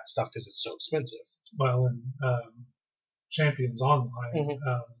stuff because it's so expensive. Well, in Champions Online,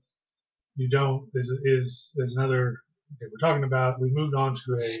 you don't. There's another. Okay, we're talking about. We moved on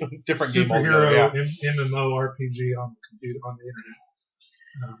to a different superhero MMO RPG on the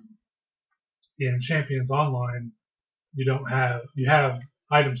internet. In Champions Online, you have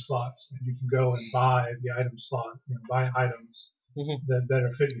item slots, and you can go and buy the item slot. Buy items that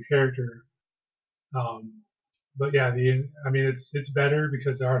better fit your character. But yeah, it's better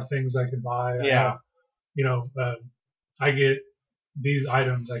because there are things I can buy. Yeah. I get these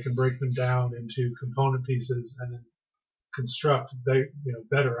items, I can break them down into component pieces and then construct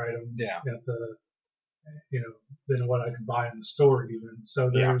better items at the than what I can buy in the store even. So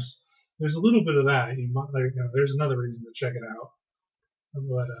there's a little bit of that. There's another reason to check it out.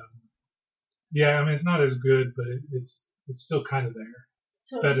 But it's not as good, but it's still kind of there.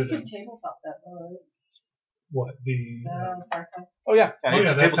 So you can tabletop that, right? What the? Firefly. Oh yeah,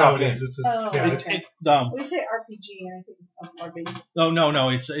 that's how it is. We say RPG, and I think of RPG. No,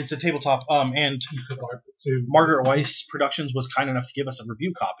 it's a tabletop. And Margaret Weiss Productions was kind enough to give us a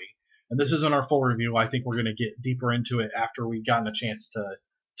review copy, and this isn't our full review. I think we're going to get deeper into it after we've gotten a chance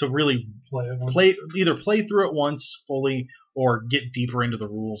to really either play through it once fully or get deeper into the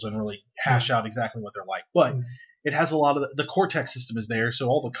rules and really hash out exactly what they're like. But it has a lot of the Cortex system is there, so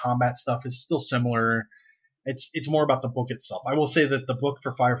all the combat stuff is still similar. It's more about the book itself. I will say that the book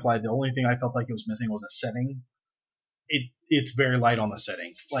for Firefly, the only thing I felt like it was missing was a setting. It's very light on the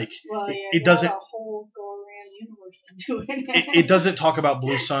setting. Like it doesn't a whole go around universe to do it. It doesn't talk about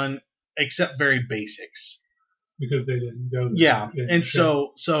Blue Sun except very basics. Because they didn't go there. Yeah, and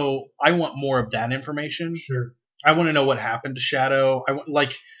so I want more of that information. Sure. I want to know what happened to Shadow.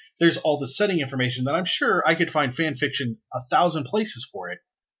 There's all the setting information that I'm sure I could find fan fiction 1,000 places for it,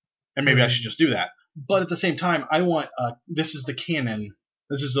 and maybe I should just do that. But at the same time, I want this is the canon.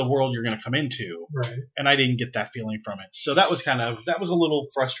 This is the world you're going to come into, right? And I didn't get that feeling from it, so that was a little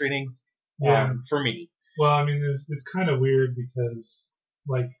frustrating for me. Well, I mean, it's kind of weird because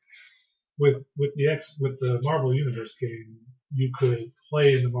like with the Marvel Universe game, you could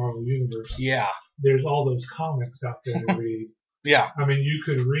play in the Marvel Universe. Yeah. There's all those comics out there to read. Yeah. I mean, you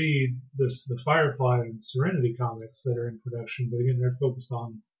could read the Firefly and Serenity comics that are in production, but again, they're focused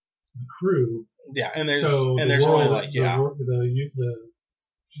on the crew. Yeah, and there's so there's world, only like the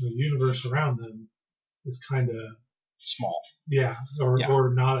universe around them is kind of small. Yeah,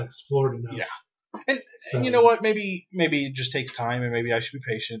 or not explored enough. Yeah. And you know what? Maybe it just takes time, and maybe I should be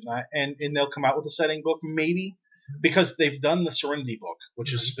patient. And they'll come out with a setting book, maybe, because they've done the Serenity book,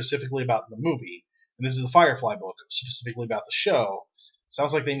 which is specifically about the movie, and this is the Firefly book, specifically about the show.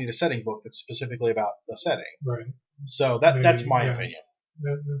 Sounds like they need a setting book that's specifically about the setting. Right. So that's my opinion.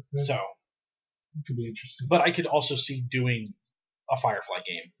 So it could be interesting. But I could also see doing a Firefly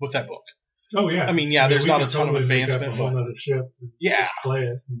game with that book. Oh yeah. I mean, there's not a ton of advancement. Make up a whole other ship yeah. Just play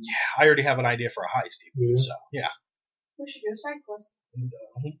it. I already have an idea for a heist. Yeah. So yeah. We should do a side quest.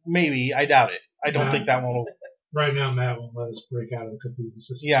 Maybe. I doubt it. I don't think that one will. Right now, Matt won't let us break out of the Cthulhu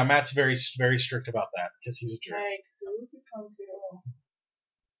system. Yeah, Matt's very, very strict about that because he's a jerk. Like, who could come to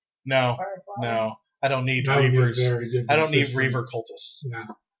No, Firefly? no, I don't need that Reavers. I don't need Reaver cultists. Yeah.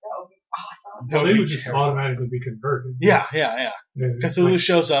 That would be awesome. Well, they would just automatically be converted. Yeah. Cthulhu like,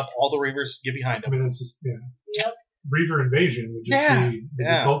 shows up, all the Reavers get behind him. I mean, it's just Yep. Reaver invasion would just be the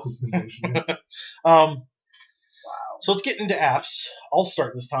cultist invasion. Wow. So let's get into apps. I'll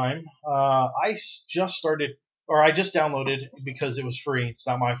start this time. I just downloaded because it was free. It's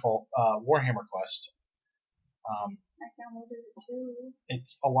not my fault. Warhammer Quest. I downloaded it too.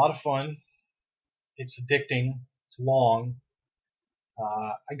 It's a lot of fun. It's addicting. It's long.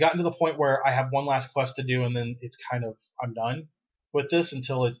 I got to the point where I have one last quest to do, and then it's kind of I'm done with this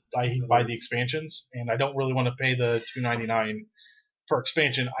until I buy the expansions, and I don't really want to pay the $2.99 per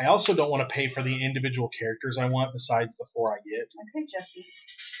expansion. I also don't want to pay for the individual characters I want besides the 4 I get. Okay, Jesse.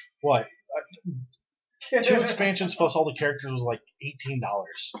 What? 2 expansions plus all the characters was like $18,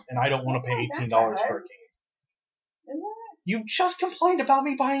 and I don't want to pay $18 for a game. Isn't it? You just complained about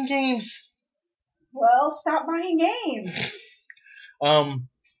me buying games. Well, stop buying games.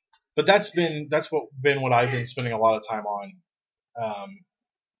 But that's what I've been spending a lot of time on.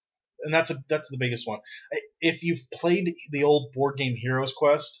 And that's the biggest one. If you've played the old Board Game Heroes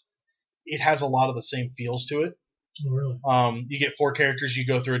Quest, it has a lot of the same feels to it. Oh, really? You get 4 characters, you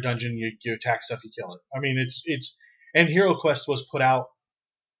go through a dungeon, you attack stuff, you kill it. I mean, and Hero Quest was put out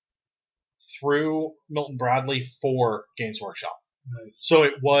through Milton Bradley for Games Workshop. Nice. So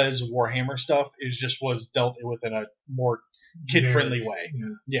it was Warhammer stuff. It just was dealt with in a more kid-friendly way.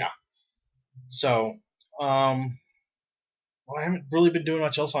 Yeah. So, well, I haven't really been doing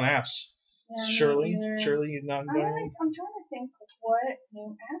much else on apps. Yeah, Shirley, you've not done anything? I'm trying to think what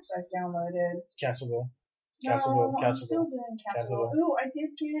new apps I've downloaded. Castleville. I'm still Castleville. doing Castleville. Ooh, I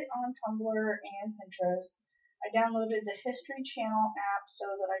did get on Tumblr and Pinterest. I downloaded the History Channel app so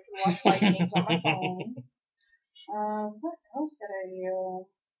that I could watch Vikings on my phone. What else did I do?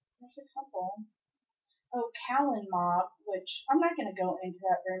 There's a couple. Oh, Callan Mob, which I'm not going to go into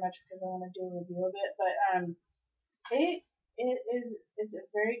that very much because I want to do a review of it, but it's a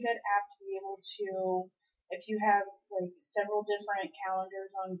very good app to be able to, if you have like several different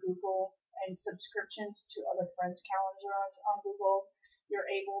calendars on Google and subscriptions to other friends' calendars on Google, you're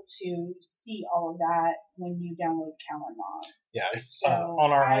able to see all of that when you download Callan Mob. Yeah, it's So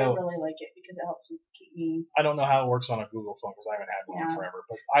on our I really like it because it helps keep me. I don't know how it works on a Google phone because I haven't had one forever.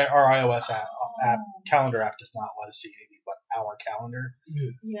 But our iOS calendar app does not let us see anything but our calendar.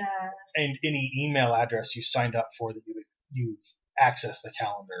 Yeah. And any email address you signed up for that you've accessed the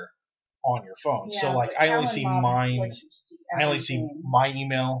calendar on your phone. Yeah, so like I only see mine. I only see my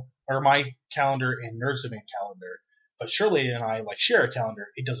email or my calendar and Nerds Domain calendar. But Shirley and I share a calendar.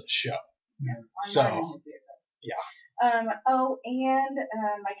 It doesn't show. Yeah. So yeah. And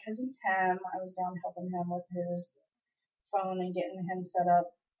my cousin Tim, I was down helping him with his phone and getting him set up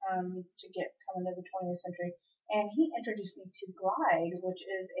to get coming to the 20th century. And he introduced me to Glide, which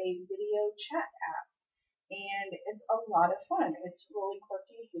is a video chat app. And it's a lot of fun. It's really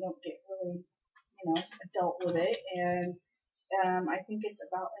quirky. You don't get really, adult with it. And I think it's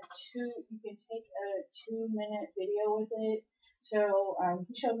about you can take a 2-minute video with it. So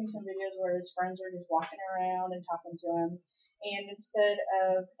he showed me some videos where his friends are just walking around and talking to him. And it's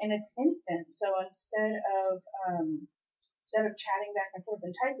instant. So instead of chatting back and forth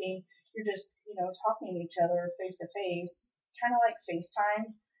and typing, you're just, talking to each other face to face, kind of like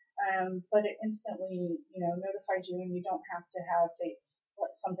FaceTime. But it instantly, notifies you, and you don't have to have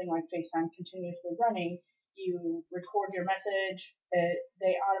something like FaceTime continuously running. You record your message,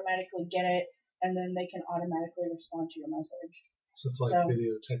 they automatically get it, and then they can automatically respond to your message. So it's like So-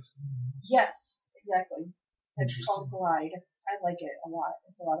 video texting. Yes, exactly. It's Interesting. called Glide. I like it a lot.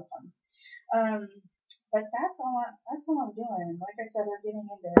 It's a lot of fun. But that's all I'm doing. Like I said, we're getting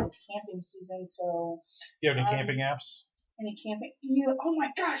into camping season, so You have any camping apps? any camping? Oh my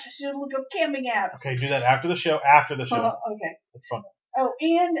gosh, I should look up camping apps. Okay, do that after the show. After the show. Okay. It's fun. Oh,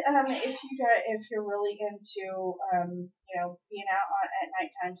 and if you're really into being out at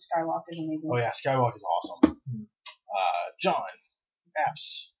nighttime, Skywalk is amazing. Oh yeah, Skywalk is awesome. John,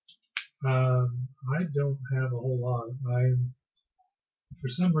 apps. I don't have a whole lot. For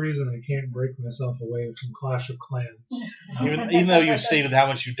some reason, I can't break myself away from Clash of Clans. Even though you've stated how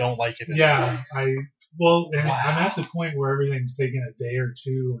much you don't like it. Yeah, I'm at the point where everything's taking a day or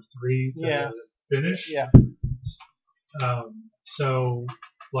 2 or 3 to finish. Yeah. So,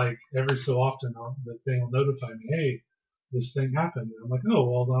 like, every so often, the thing will notify me, hey, this thing happened. And I'm like, oh,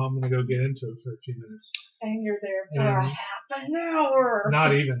 well, then I'm going to go get into it for a few minutes. And you're there for a half an hour.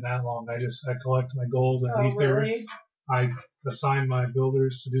 Not even that long. I collect my gold and ether. Really? I assign my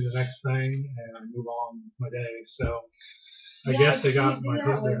builders to do the next thing, and I move on with my day. So, I guess they got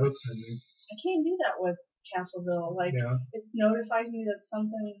their hooks in me. I can't do that with Castleville. Like, it notifies me that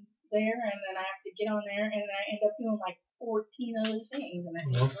something's there, and then I have to get on there, and I end up doing like 14 other things. And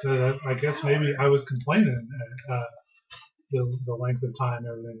I guess maybe I was complaining that the length of time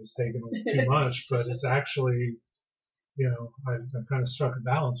everything was taking was too much, but it's actually, I've kind of struck a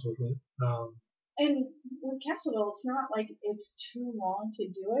balance with it. And with Castleville, it's not like it's too long to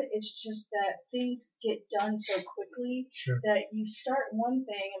do it. It's just that things get done so quickly that you start one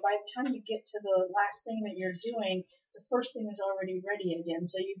thing, and by the time you get to the last thing that you're doing, the first thing is already ready again.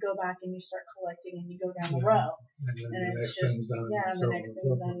 So you go back and you start collecting, and you go down the row. And then And the it's next thing's done. and the next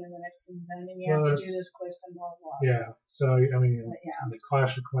thing's done, and the next thing's done, and you have to do this quest and blah, blah, blah. Yeah, so, I mean, the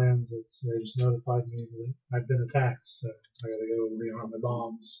Clash of Clans, they just notified me that I've been attacked, so I gotta go rearm my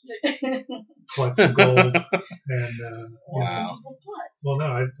bombs, collect some gold, and, wow. Well, no,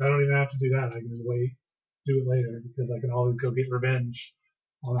 I don't even have to do that. I can just do it later, because I can always go get revenge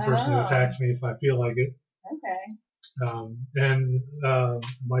on the person who attacked me if I feel like it. Okay. And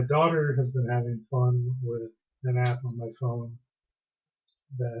my daughter has been having fun with an app on my phone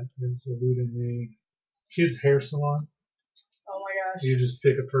that is eluding me. Kids Hair Salon. Oh my gosh. You just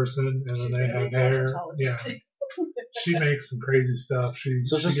pick a person and then they have hair. Yeah. She makes some crazy stuff. So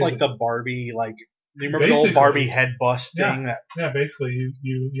it's just like the Barbie, like, do you remember the old Barbie head bust thing? Yeah, basically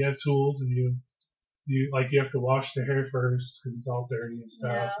you have tools and you have to wash the hair first because it's all dirty and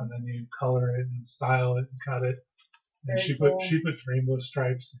stuff, and then you color it and style it and cut it. And she puts rainbow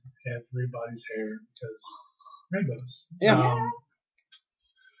stripes in everybody's hair because rainbows. Yeah.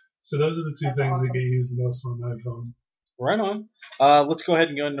 So those are the two things that get used the most on my phone. Right on. Let's go ahead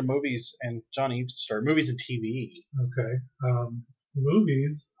and go into movies. And Johnny, you start. Movies and TV. Okay.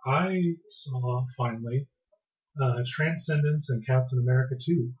 Movies. I saw finally Transcendence and Captain America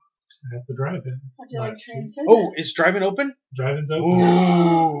 2 at the drive-in. How'd you like Transcendence? Oh, is drive-in open? Drive-in's open.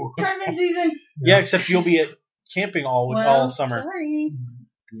 Ooh. Drive-in season. Yeah, except you'll be at camping all summer. Sorry.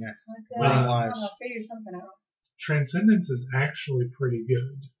 Yeah. Winning lives. I'll figure something out. Transcendence is actually pretty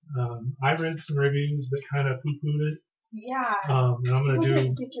good. I read some reviews that kind of poo-pooed it. Yeah. And I'm going to do... I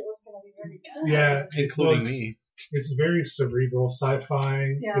didn't think it was going to be very good. Yeah. Including me. It's very cerebral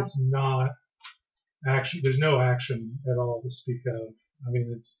sci-fi. Yeah. It's not action. There's no action at all to speak of. I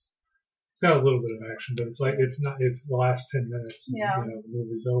mean, it's got a little bit of action, but it's the last 10 minutes. Yeah. The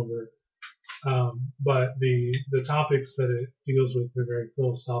movie's over. But the topics that it deals with are very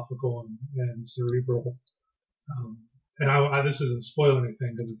philosophical and cerebral. And this isn't spoiling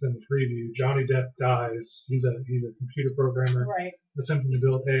anything because it's in the preview. Johnny Depp dies. He's a computer programmer attempting to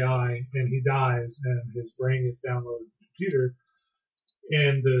build AI, and he dies, and his brain gets downloaded to the computer.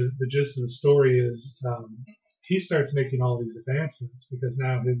 And the gist of the story is he starts making all these advancements because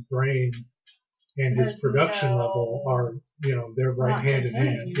now his brain and his production level are, they're right hand in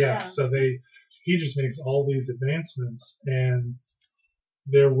hand. Yeah. So he just makes all these advancements, and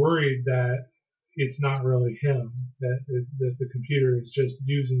they're worried that it's not really him, that the computer is just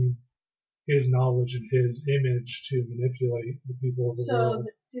using his knowledge and his image to manipulate the people of the world.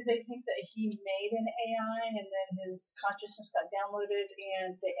 So do they think that he made an AI and then his consciousness got downloaded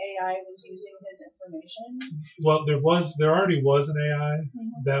and the AI was using his information? Well, there already was an AI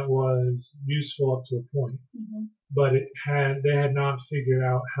that was useful up to a point, but they had not figured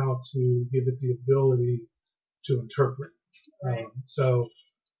out how to give it the ability to interpret. Right. So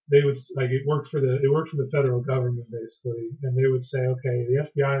they would it worked for the federal government basically, and they would say, okay, the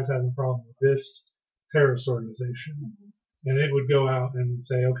FBI is having a problem with this terrorist organization, and it would go out and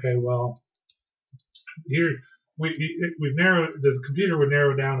say, okay, well, here we've narrowed the computer would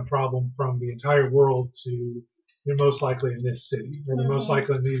narrow down a problem from the entire world to they're most likely in this city or they're most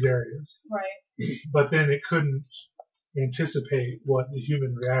likely in these areas. Right. But then it couldn't anticipate what the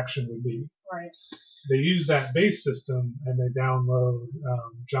human reaction would be. Right. They use that base system and they download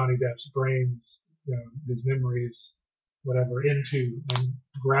Johnny Depp's brains, his memories, whatever, into and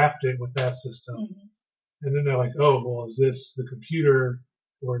graft it with that system. Mm-hmm. And then they're like, oh, well, is this the computer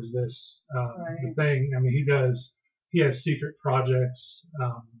or is this the thing? I mean, he has secret projects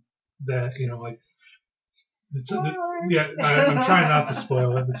that, like, I'm trying not to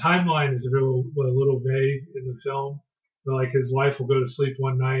spoil it. The timeline is a little vague in the film. But like his wife will go to sleep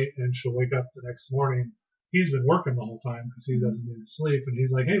one night and she'll wake up the next morning. He's been working the whole time because he doesn't need to sleep. And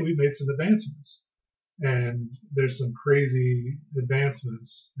he's like, hey, we made some advancements. And there's some crazy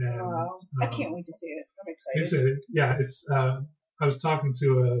advancements. And, wow. I can't wait to see it. I'm excited. It's I was talking to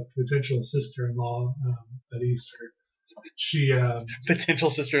a potential sister-in-law at Easter. She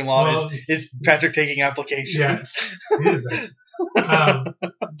potential sister-in-law is Patrick taking applications? Yes, he is.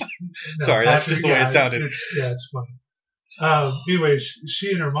 Sorry, that's just the way it sounded. It's funny. Anyway,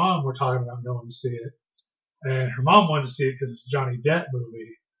 she and her mom were talking about going to see it, and her mom wanted to see it because it's a Johnny Depp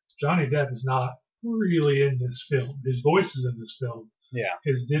movie. Johnny Depp is not really in this film. His voice is in this film. Yeah.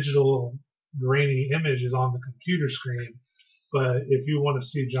 His digital grainy image is on the computer screen. But if you want to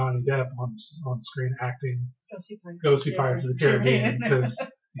see Johnny Depp on screen acting, go see Pirates of the Caribbean because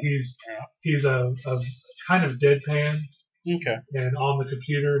he's a kind of deadpan. Okay. And on the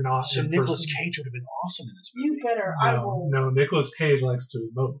computer, not so in Nicolas person. Cage would have been awesome in this movie. You better. I will. No, Nicolas Cage likes to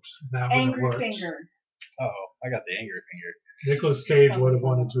emote. That angry finger. Oh, I got the angry finger. Nicolas Cage would have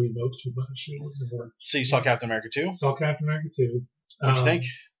wanted to emote too much. It wouldn't have worked. So you saw Captain America 2? Saw Captain America 2. What do you think?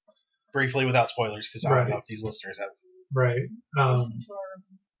 Briefly, without spoilers, because I don't know if these listeners have. Right.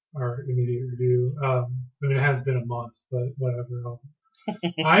 Our immediate review. I mean, it has been a month, but whatever.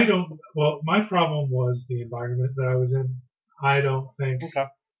 My problem was the environment that I was in. I don't think. Okay.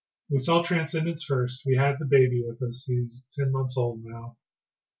 We saw Transcendence first. We had the baby with us. He's 10 months old now.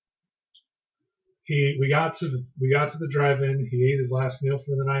 We got to the drive-in. He ate his last meal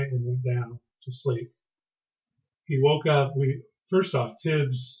for the night and went down to sleep. He woke up. First off,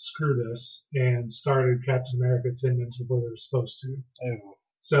 Tibbs screwed us and started Captain America 10 minutes before they were supposed to. Oh.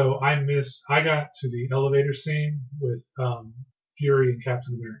 So I got to the elevator scene with Fury and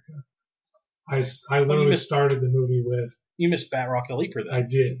Captain America. I literally started the movie with. You missed Batroc the Leaper, though. I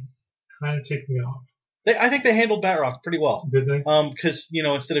did. Kind of ticked me off. I think they handled Batroc pretty well. Did they? Because,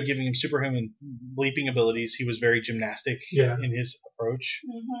 instead of giving him superhuman leaping abilities, he was very gymnastic in his approach.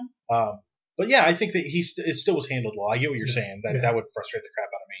 Mm-hmm. But yeah, I think that it still was handled well. I get what you're saying. That would frustrate the crap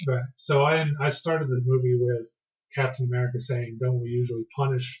out of me. Right. So I started the movie with Captain America saying, "Don't we usually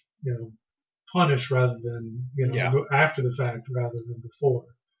punish rather than after the fact rather than before?"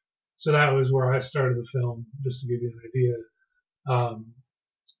 So that was where I started the film, just to give you an idea.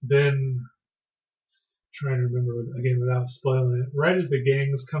 Then trying to remember again without spoiling it. Right as the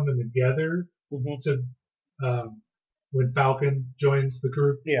gang's coming together to when Falcon joins the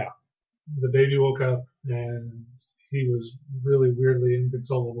group. Yeah. The baby woke up and he was really weirdly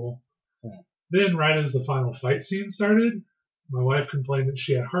inconsolable. Yeah. Then, right as the final fight scene started, my wife complained that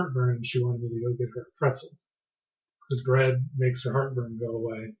she had heartburn and she wanted me to go get her a pretzel because bread makes her heartburn go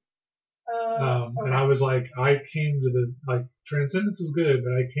away. And I was like, Transcendence was good,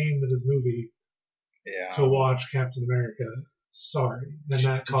 but I came to this movie to watch Captain America. Sorry, and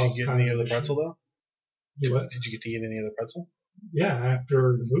that caused. Did you get any of the pretzel though? What? Did you get to eat any of the pretzel? Yeah,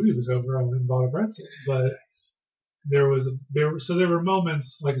 after the movie was over, I went and bought a pretzel. But there were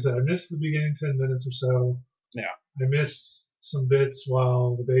moments, like I said, I missed the beginning 10 minutes or so. Yeah. I missed some bits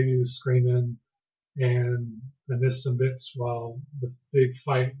while the baby was screaming, and I missed some bits while the big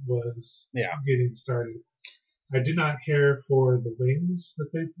fight was getting started. I did not care for the wings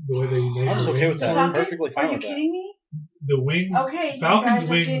the way they made. I was okay with that. I'm perfectly fine with that. Are you kidding me? The wings. Okay, Falcon's you guys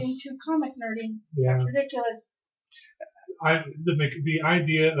are wings. getting too comic nerdy. Yeah. That's ridiculous. The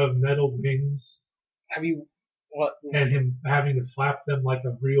idea of metal wings. And him having to flap them like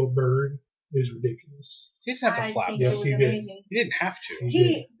a real bird is ridiculous. He didn't have to flap. Yes, he did. He didn't have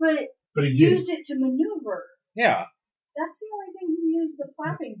to. But he used it to maneuver. Yeah. That's the only thing he used the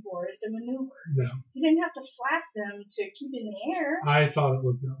flapping for, is to maneuver. No. He didn't have to flap them to keep in the air. I thought it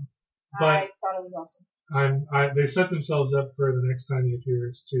looked dumb. But I thought it was awesome. They set themselves up for the next time he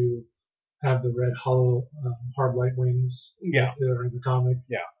appears to have the red hollow hard light wings that are in the comic.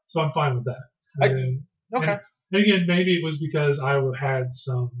 Yeah. So I'm fine with that. Okay. And again, maybe it was because I had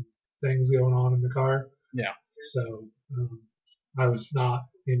some things going on in the car. Yeah. So I was not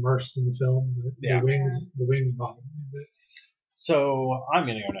immersed in the film. Yeah. The wings bothered me a bit. So I'm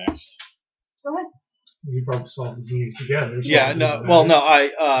gonna go next. Go ahead. We probably saw the movies together. So Yeah, it doesn't no. matter. Well, no.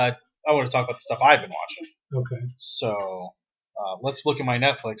 I want to talk about the stuff I've been watching. Okay. So let's look at my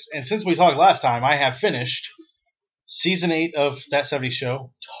Netflix. And since we talked last time, I have finished season 8 of That 70s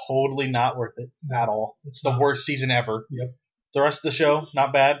Show. Totally not worth it at all. It's the worst season ever. Yep. The rest of the show,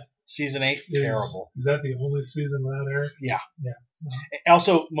 not bad. Season 8, terrible. Is that the only season without Eric? Yeah. Yeah. It's not.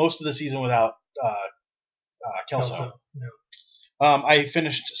 Also, most of the season without Kelso. Yeah. I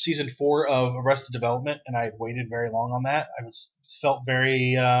finished season 4 of Arrested Development, and I waited very long on that. Felt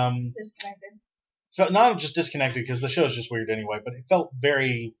very Disconnected. felt not just disconnected because the show's just weird anyway, but it felt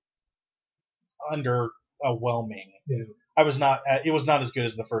very underwhelming. Yeah. It was not as good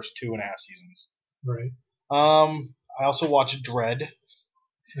as the first 2.5 seasons. Right. I also watched Dread.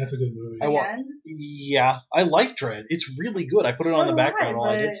 That's a good movie. Again? Yeah, I like Dread. It's really good. I put it on the background while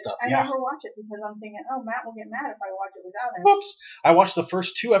I did stuff. I Yeah. never watch it because I'm thinking, oh, Matt will get mad if I watch it without him. Whoops. I watched the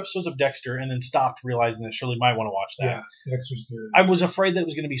first 2 episodes of Dexter and then stopped, realizing that Shirley might want to watch that. Yeah, Dexter's good. I was afraid that it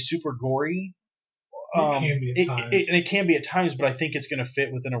was going to be super gory. It can be at times. It can be at times, but I think it's going to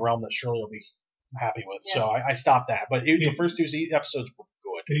fit within a realm that Shirley will be happy with. Yeah. So I stopped that. But the first 2 episodes were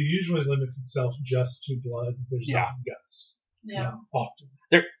good. It usually limits itself just to blood. There's not guts. Yeah. Often.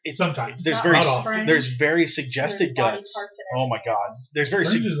 Sometimes Not there's often. very suggested There's body guts. parts in Oh my god, there's very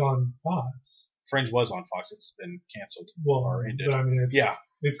Fringe is on Fox. Fringe was on Fox. It's been canceled Well, or ended. but I mean,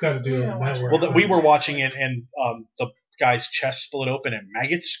 it's got to do with Yeah, the watch network. Well, we were watching it, and the guy's chest split open, and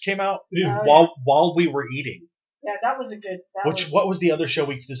maggots came out Ew. while we were eating. Yeah, that was a good. What was the other show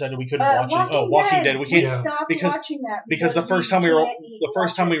we decided we couldn't watch? Walking Dead. We We can't stopped because- watching that because the first time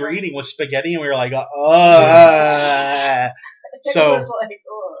we were eating was spaghetti, and we were like, So, It was like,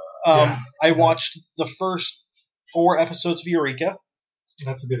 ugh. I watched the first 4 episodes of Eureka.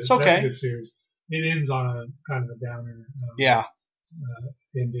 That's a good. It's okay. That's a good series. It ends on a kind of a downer. Yeah.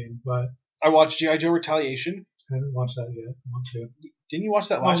 Ending, but I watched G.I. Joe Retaliation. I haven't watched that yet. I want to. Didn't you watch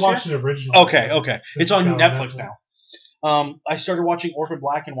that I last year? watched it originally. Okay. It's on Netflix now. I started watching Orphan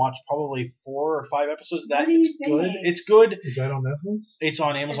Black and watched probably 4 or 5 episodes of that. What do you It's good. think? It's good. Is that on Netflix? It's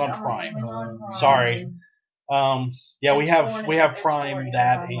on It's Amazon on Prime. Amazon Prime. Sorry. Yeah, we It's have for Prime, Amazon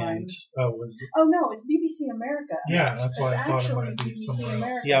that, Prime. and Oh, was it? Oh no, it's BBC America. Yeah, that's why I thought it actually might be BBC somewhere else.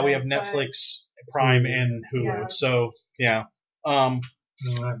 America, yeah, we have but- Netflix, Prime, and Hulu. Yeah. So yeah.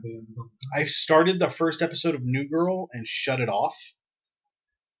 No, I have the Amazon. I started the first episode of New Girl and shut it off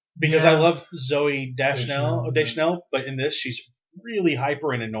because Yeah. I love Zoe Deschanel, Deschanel. but in this she's really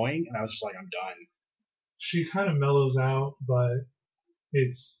hyper and annoying, and I was just like, I'm done. She kind of mellows out, but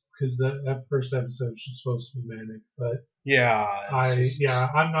it's because that first episode she's supposed to be manic. But Yeah.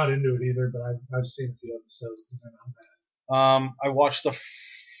 I'm not into it either. But I've seen a few episodes and they're not bad.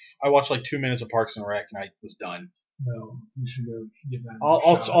 I watched like 2 minutes of Parks and Rec, and I was done. No, you should go get that.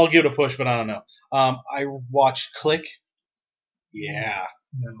 I'll give it a push, but I don't know. I watched Click. Yeah,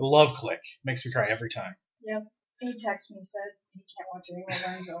 No. love Click. Makes me cry every time. Yep. He texted me, said he can't watch it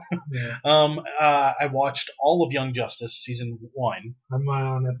anymore. Yeah, I watched all of Young Justice season 1. I'm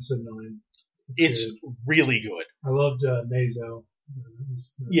on episode 9. It's good. really good. I loved Mazo.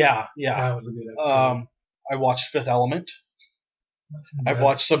 Yeah. That was a good episode. I watched Fifth Element. I've Yeah.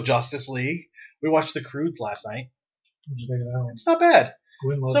 watched some Justice League. We watched The Croods last night. What'd you think of that one? It's not bad.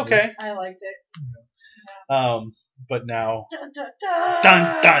 Gwen It's loves okay. it. I liked it. But now, Dun, dun, dun.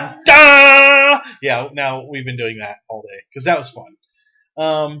 dun dun dun. Yeah, now we've been doing that all day because that was fun.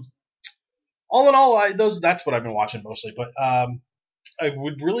 All in all, that's what I've been watching mostly. But I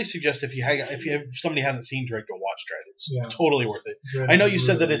would really suggest if somebody hasn't seen Dread, go watch Dread. It's totally worth it. Dread I know is you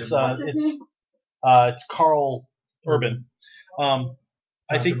said that really it's good. What's his name? it's Carl Urban.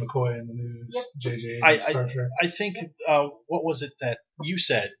 I Dr. think McCoy in the news. Yep. JJ. Star Trek. I think what was it that you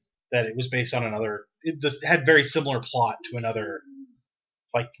said that it was based on another? It had very similar plot to another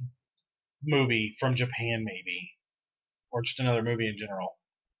like movie from Japan, maybe, or just another movie in general,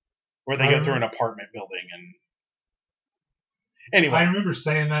 where they go through an apartment building and. Anyway, I remember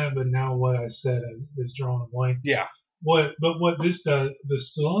saying that, but now what I said is drawing a blank. yeah, What this does, the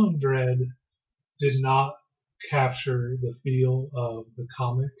Stallone Dread did not capture the feel of the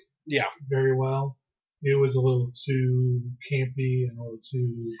comic yeah, very well. It was a little too campy and a little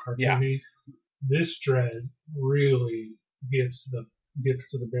too cartoony. This Dread really gets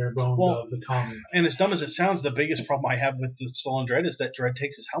to the bare bones of the comic. and as dumb as it sounds, the biggest problem I have with the Stallone Dread is that Dread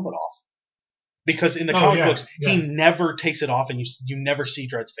takes his helmet off. Because in the comic books, he never takes it off, and you never see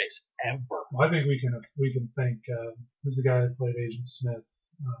Dread's face ever. Well, I think we can thank who's the guy that played Agent Smith.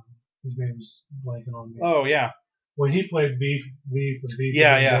 His name's blanking on me. Oh yeah, when he played V for V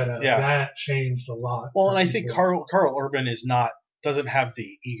Yeah, for yeah, Vendetta, yeah. that changed a lot. Well, for and I think people. Carl Urban doesn't have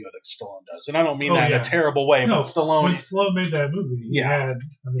the ego that Stallone does, and I don't mean Oh, that in yeah. a terrible way. No, but Stallone, when Stallone made that movie, he Yeah. had.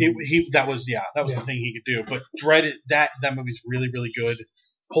 I mean, that was the Yeah. thing he could do. But Dread, that movie's really, really good.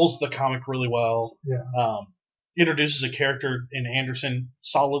 Pulls the comic really well. Yeah. Introduces a character in Anderson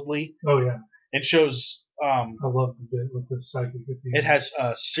solidly, oh yeah, and shows. I love the bit with the psychic at the It end has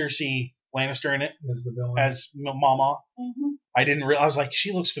Cersei Lannister in it as the villain. as Mama. Mhm. I didn't realize. I was like,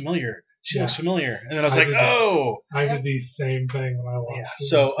 she looks familiar. She Yeah. looks familiar. And then I was I like, did that. oh. I did the same thing when I watched Yeah, it.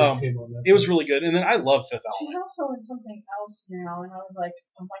 so, when it first came on It was Netflix. really good. And then I love Fifth She's Element. also in something else now, and I was like,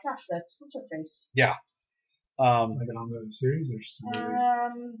 oh my gosh, that's what's her face? Like an ongoing series or just a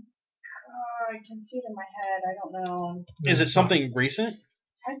movie? I can see it in my head. I don't know. Is it something recent?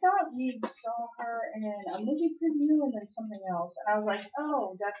 I thought we saw her in a movie preview and then something else, and I was like,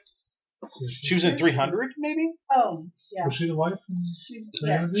 oh, that's. She was in 300, maybe? Oh, yeah. Was she the wife? She's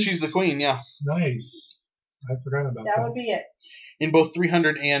Yeah. yes. She's the queen, yeah. Nice. I forgot about that. That would be it. In both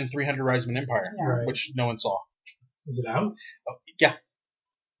 300 and 300 Rise of an Empire, Yeah. Right. which no one saw. Is it out? Oh, yeah,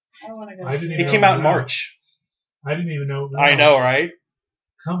 I want to go. I see didn't it even came know out in that. March. I didn't even know. I know, right?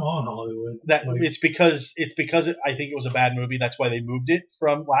 Come on, Hollywood. That Like, it's because I think it was a bad movie. That's why they moved it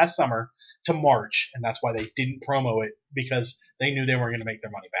from last summer to March, and that's why they didn't promo it, because they knew they weren't going to make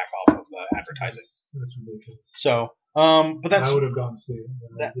their money back off of the advertising. That's ridiculous. So, but that's I would have gone to see it.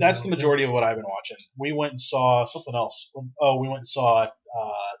 but I didn't that's the know. majority of what I've been watching. We went and saw something else. Oh, we went and saw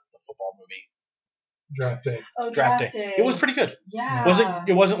the football movie, Draft Day. Oh, Draft Day. It was pretty good. Yeah.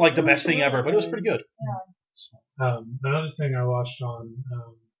 It wasn't like the It was best thing really ever, but it was good. pretty good. Another thing I watched on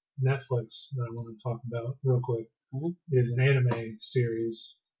Netflix that I want to talk about real quick Mhm. is an anime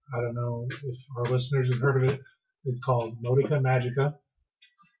series. I don't know if our listeners have heard of it. It's called Modica Magica.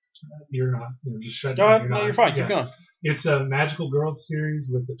 You're not. Just shut Go down. ahead. No, you're fine. Keep going. It's a magical girl series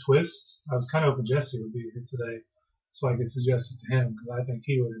with a twist. I was kind of hoping Jesse would be here today so I could suggest it to him because I think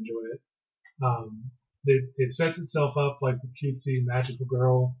he would enjoy it. It sets itself up like the cutesy magical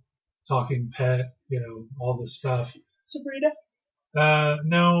girl, talking pet, all this stuff. Sabrina.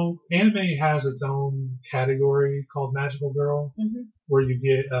 No, anime has its own category called magical girl, where you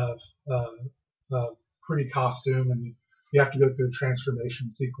get a pretty costume and you have to go through a transformation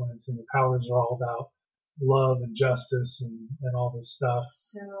sequence, and the powers are all about love and justice and all this stuff.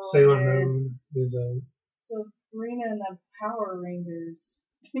 So Sailor Moon it's is a Sabrina and the Power Rangers.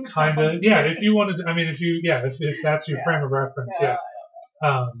 kind of, yeah. If you wanted, if that's your frame of reference, yeah.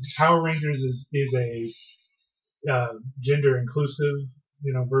 Power Rangers is a gender inclusive,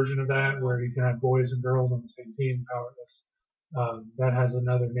 version of that, where you can have boys and girls on the same team. Powerless. That has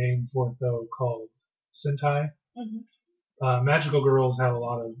another name for it though, called Sentai. Magical girls have a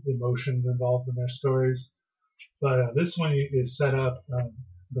lot of emotions involved in their stories, but this one is set up.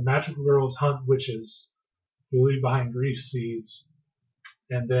 The magical girls hunt witches who leave behind grief seeds,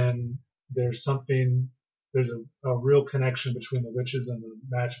 and then there's a real connection between the witches and the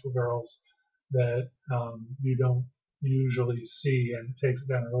magical girls that you don't usually see, and it takes it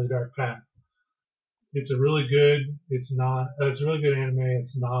down a really dark path. It's a really good anime.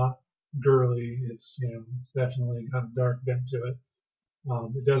 It's not girly. It's definitely got a dark bent to it.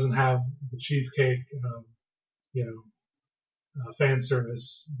 It doesn't have the cheesecake, fan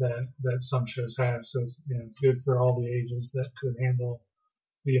service that some shows have. So it's good for all the ages that could handle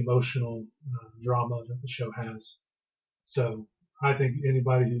the emotional drama that the show has. So I think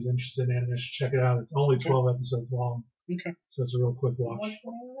anybody who's interested in anime should check it out. It's only 12 episodes long. Okay. So it's a real quick watch. What's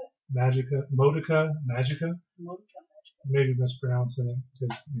the name of it? Magica. Modica. Maybe mispronouncing it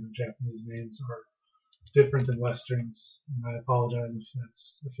because Japanese names are different than Westerns, and I apologize if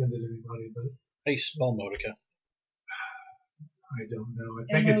that's offended anybody, but How do you spell Modica? I don't know.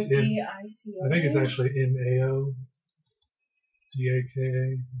 I think it's M-O-D-I-C-A. I think it's actually MAO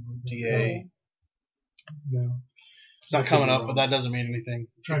DAKA. DA. No. It's not coming up, but that doesn't mean anything.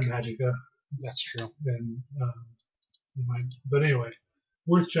 Try Magica. That's true. And but anyway,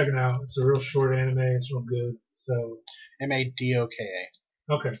 worth checking out. It's a real short anime. It's real good. So Madoka.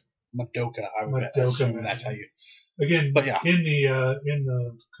 okay. Madoka. I would Madoka. assume that's how you. Again, But yeah. in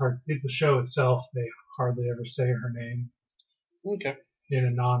the show itself, they hardly ever say her name Okay. in a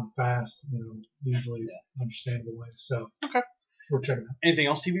non-fast, easily understandable way. So Okay. we're checking out Anything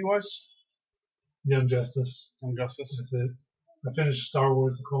else TV wise? Young Justice. Young Justice. That's it. I finished Star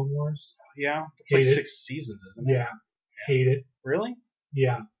Wars: The Clone Wars. Yeah. It's like Hate it. 6 seasons, isn't it? Yeah, hate it. Really?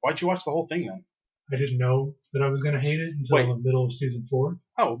 Yeah, Why'd you watch the whole thing then? I didn't know that I was going to hate it until Wait. the middle of season 4.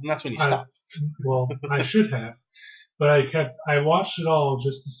 Oh, and that's when you stopped. Well, I should have, But I watched it all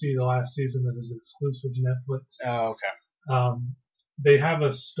just to see the last season that is exclusive to Netflix. Oh, okay. They have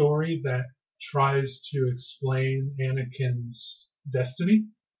a story that tries to explain Anakin's destiny,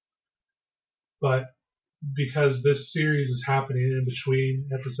 but because this series is happening in between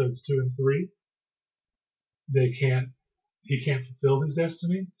episodes 2 and 3, he can't fulfill his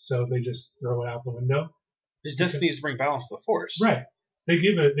destiny, so they just throw it out the window. His destiny is to bring balance to the Force. Right. They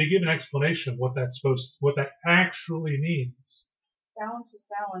give an explanation of what that actually means. Balance is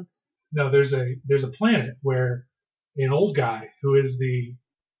balance. No, there's a planet where an old guy who is the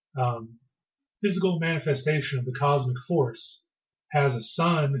physical manifestation of the cosmic force has a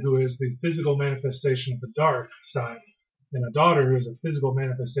son who is the physical manifestation of the dark side, and a daughter who is a physical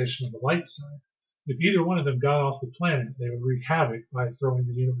manifestation of the light side. If either one of them got off the planet, they would wreak havoc by throwing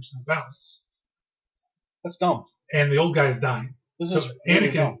the universe out of balance. That's dumb. And the old guy is dying. This So is really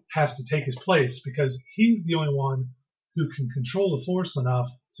Anakin dumb. has to take his place because he's the only one who can control the Force enough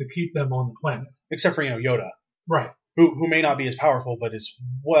to keep them on the planet. Except for, Yoda, Right. who may not be as powerful, but is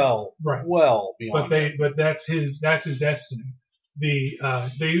well beyond. But that's his destiny. They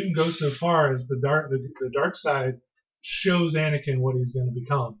even go so far as the dark side shows Anakin what he's going to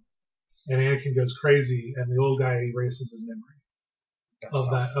become, and Anakin goes crazy, and the old guy erases his memory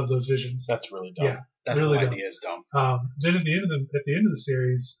of those visions. That's really dumb. Yeah, that really whole dumb. idea is dumb. Then at the end of the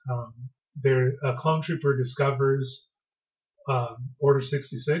series, a clone trooper discovers Order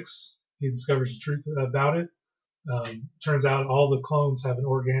 66. He discovers the truth about it. Turns out all the clones have an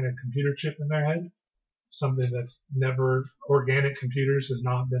organic computer chip in their head. Something that's never, organic computers has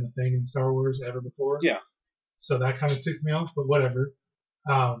not been a thing in Star Wars ever before. Yeah. So that kind of ticked me off, but whatever.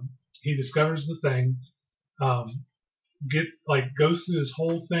 He discovers the thing, goes through this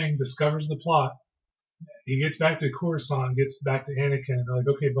whole thing, discovers the plot. He gets back to Coruscant, gets back to Anakin, and they're like,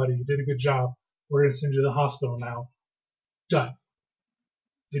 okay, buddy, you did a good job. We're going to send you to the hospital now. Done.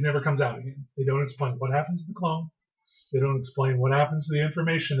 It never comes out again. They don't explain what happens to the clone. They don't explain what happens to the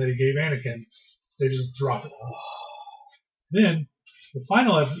information that he gave Anakin. They just drop it. Then, the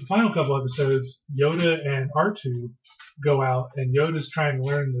final couple episodes, Yoda and R2 go out, and Yoda's trying to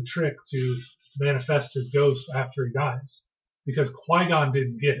learn the trick to manifest his ghost after he dies. Because Qui-Gon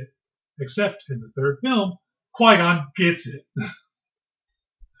didn't get it. Except in the third film, Qui-Gon gets it.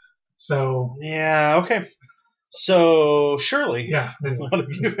 So... Yeah, okay. So, Shirley, Yeah. Anyway. what have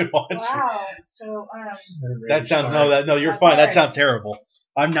you been watching? Wow. So, That sounds, Sorry. you're That's fine. all That right. sounds terrible.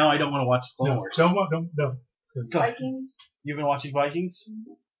 I don't want to watch Clone Wars. Don't. 'Cause- Vikings. You've been watching Vikings?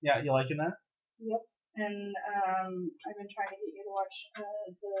 Yeah, you liking that? Yep. And I've been trying to get you to watch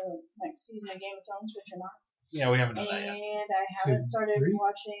the next season of Game of Thrones, but you're not. Yeah, we haven't done that yet. And I haven't Season started 3?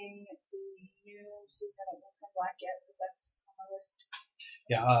 watching the new season of Wolf and Black yet, but that's on my list.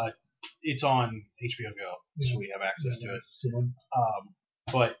 Yeah, it's on HBO Go, so we have access to it. That's the one.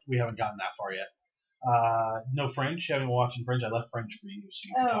 But we haven't gotten that far yet. No Fringe. You haven't been watching Fringe. I left Fringe for you, so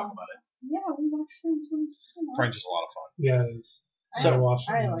you can talk about it. Yeah, we watched Friends. Fringe is a lot of fun. Yeah, it is. So- I watch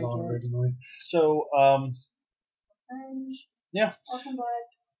it I on like Amazon it. regularly. So, Fringe. Yeah. Wolf and Black.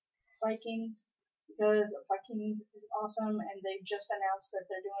 Vikings. Because Vikings is awesome, and they've just announced that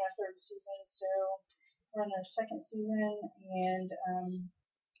they're doing a third season, so we're in their second season, and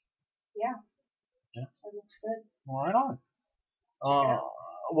yeah, it looks good. right on.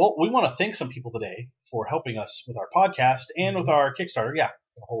 Well, we want to thank some people today for helping us with our podcast and with our Kickstarter. Yeah,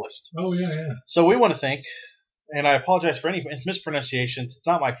 the whole list. Oh, yeah. So we want to thank, and I apologize for any mispronunciations. It's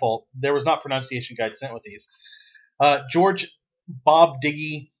not my fault. There was not pronunciation guide sent with these. George Bob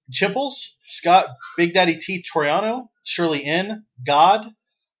Diggy Chipples, Scott Big Daddy T Toriano, Shirley N, God,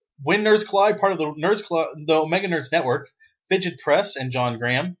 When Nerds Collide, part of the Nerds Club, the Omega Nerds Network, Fidget Press, and John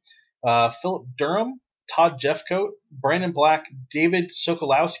Graham, Philip Durham, Todd Jeffcoat, Brandon Black, David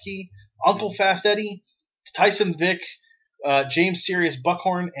Sokolowski, Uncle Fast Eddie, Tyson Vick, James Sirius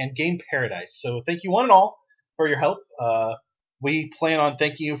Buckhorn, and Game Paradise. So thank you one and all for your help. We plan on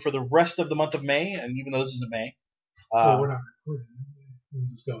thanking you for the rest of the month of May, and even though this isn't May, We're not recording.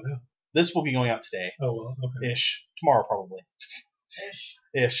 When's this going out? this will be going out today. Oh, well, okay. Ish. Tomorrow, probably. Ish.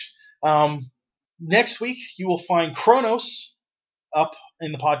 Ish. Next week, you will find Kronos up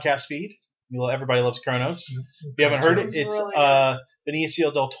in the podcast feed. Everybody loves Kronos. If you haven't heard it, it's Really good.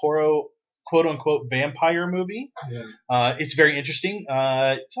 Benicio del Toro, quote-unquote, vampire movie. Yeah. It's very interesting.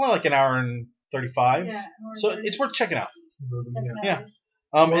 It's only like an hour and 35. Yeah, So it's worth checking out. definitely. Yeah.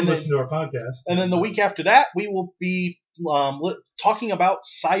 Or And then, listen to our podcast. and then the week after that, we will be talking about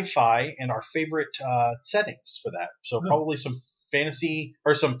sci-fi and our favorite settings for that. So probably some fantasy.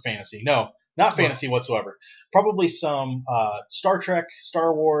 No, not fantasy whatsoever. Probably some Star Trek,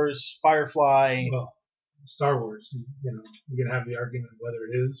 Star Wars, Firefly, Well, Star Wars, you can have the argument whether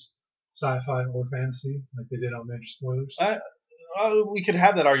it is sci-fi or fantasy, like they did on Major Spoilers. We could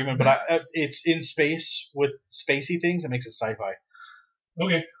have that argument, but it's in space with spacey things that makes it sci-fi.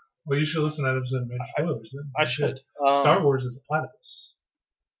 Okay. Well, you should listen to that episode of Major Spoilers then. I should. Star Wars is a platypus.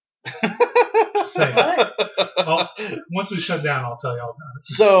 Say well, once we shut down, I'll tell you all about it.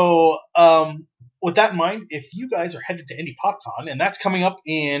 So, with that in mind, if you guys are headed to Indie PopCon, and that's coming up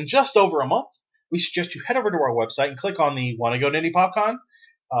in just over a month, we suggest you head over to our website and click on the Want to Go to Indie PopCon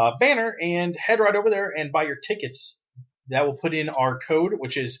banner and head right over there and buy your tickets. That will put in our code,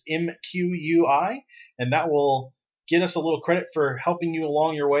 which is MQUI, and that will get us a little credit for helping you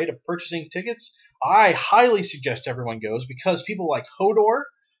along your way to purchasing tickets. I highly suggest everyone goes because people like Hodor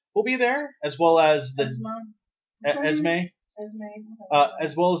will be there, as well as the Esme, as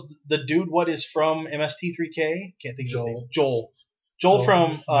well as the dude what is from MST3K. Can't think of his name. Joel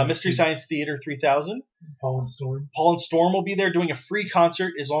from Mystery Science Theater 3000. Paul and Storm. Paul and Storm will be there doing a free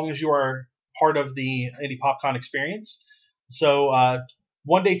concert as long as you are part of the Indie PopCon experience. So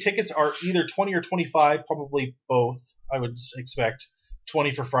one-day tickets are either 20 or 25, probably both. I would expect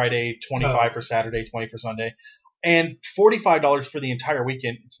 20 for Friday, 25 for Saturday, 20 for Sunday, and $45 for the entire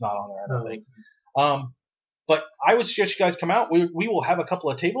weekend. It's not on there, I don't think. But I would suggest you guys come out. We will have a couple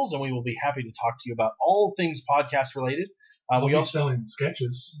of tables, and we will be happy to talk to you about all things podcast related. We also selling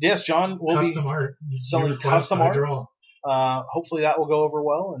sketches. Yes, John will custom be art. selling custom art. Hopefully that will go over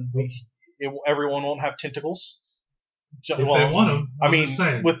well, and everyone won't have tentacles. If they want them. I mean,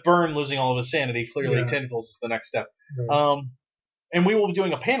 with Byrne losing all of his sanity, clearly tentacles is the next step. Right. And we will be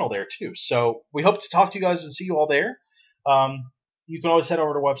doing a panel there too. So we hope to talk to you guys and see you all there. You can always head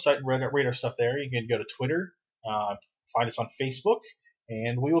over to our website and read our stuff there. You can go to Twitter, find us on Facebook,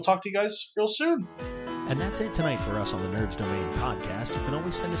 and we will talk to you guys real soon. And that's it tonight for us on the Nerds Domain podcast. You can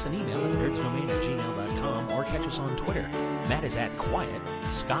always send us an email at nerdsdomain@gmail.com or catch us on Twitter. Matt is at Quiet,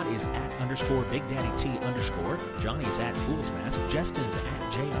 Scott is at _BigDaddyT_, Johnny is at FoolsMask, Justin is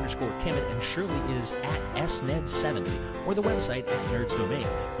at J_Kemet, and Shirley is at SNED70, or the website at Nerds Domain.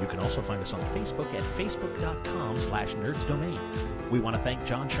 You can also find us on Facebook at facebook.com/nerdsdomain. We want to thank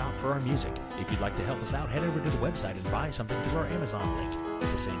John Shop for our music. If you'd like to help us out, head over to the website and buy something through our Amazon link.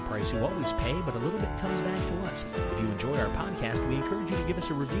 It's the same price you always pay, but a little bit comes back to us. If you enjoy our podcast, we encourage you to give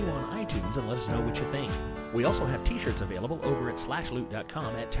us a review on iTunes and let us know what you think. We also have t-shirts available over at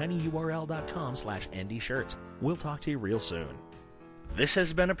slashloot.com at tinyurl.com/ndshirts. We'll talk to you real soon. This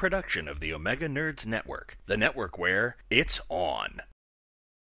has been a production of the Omega Nerds Network, the network where it's on.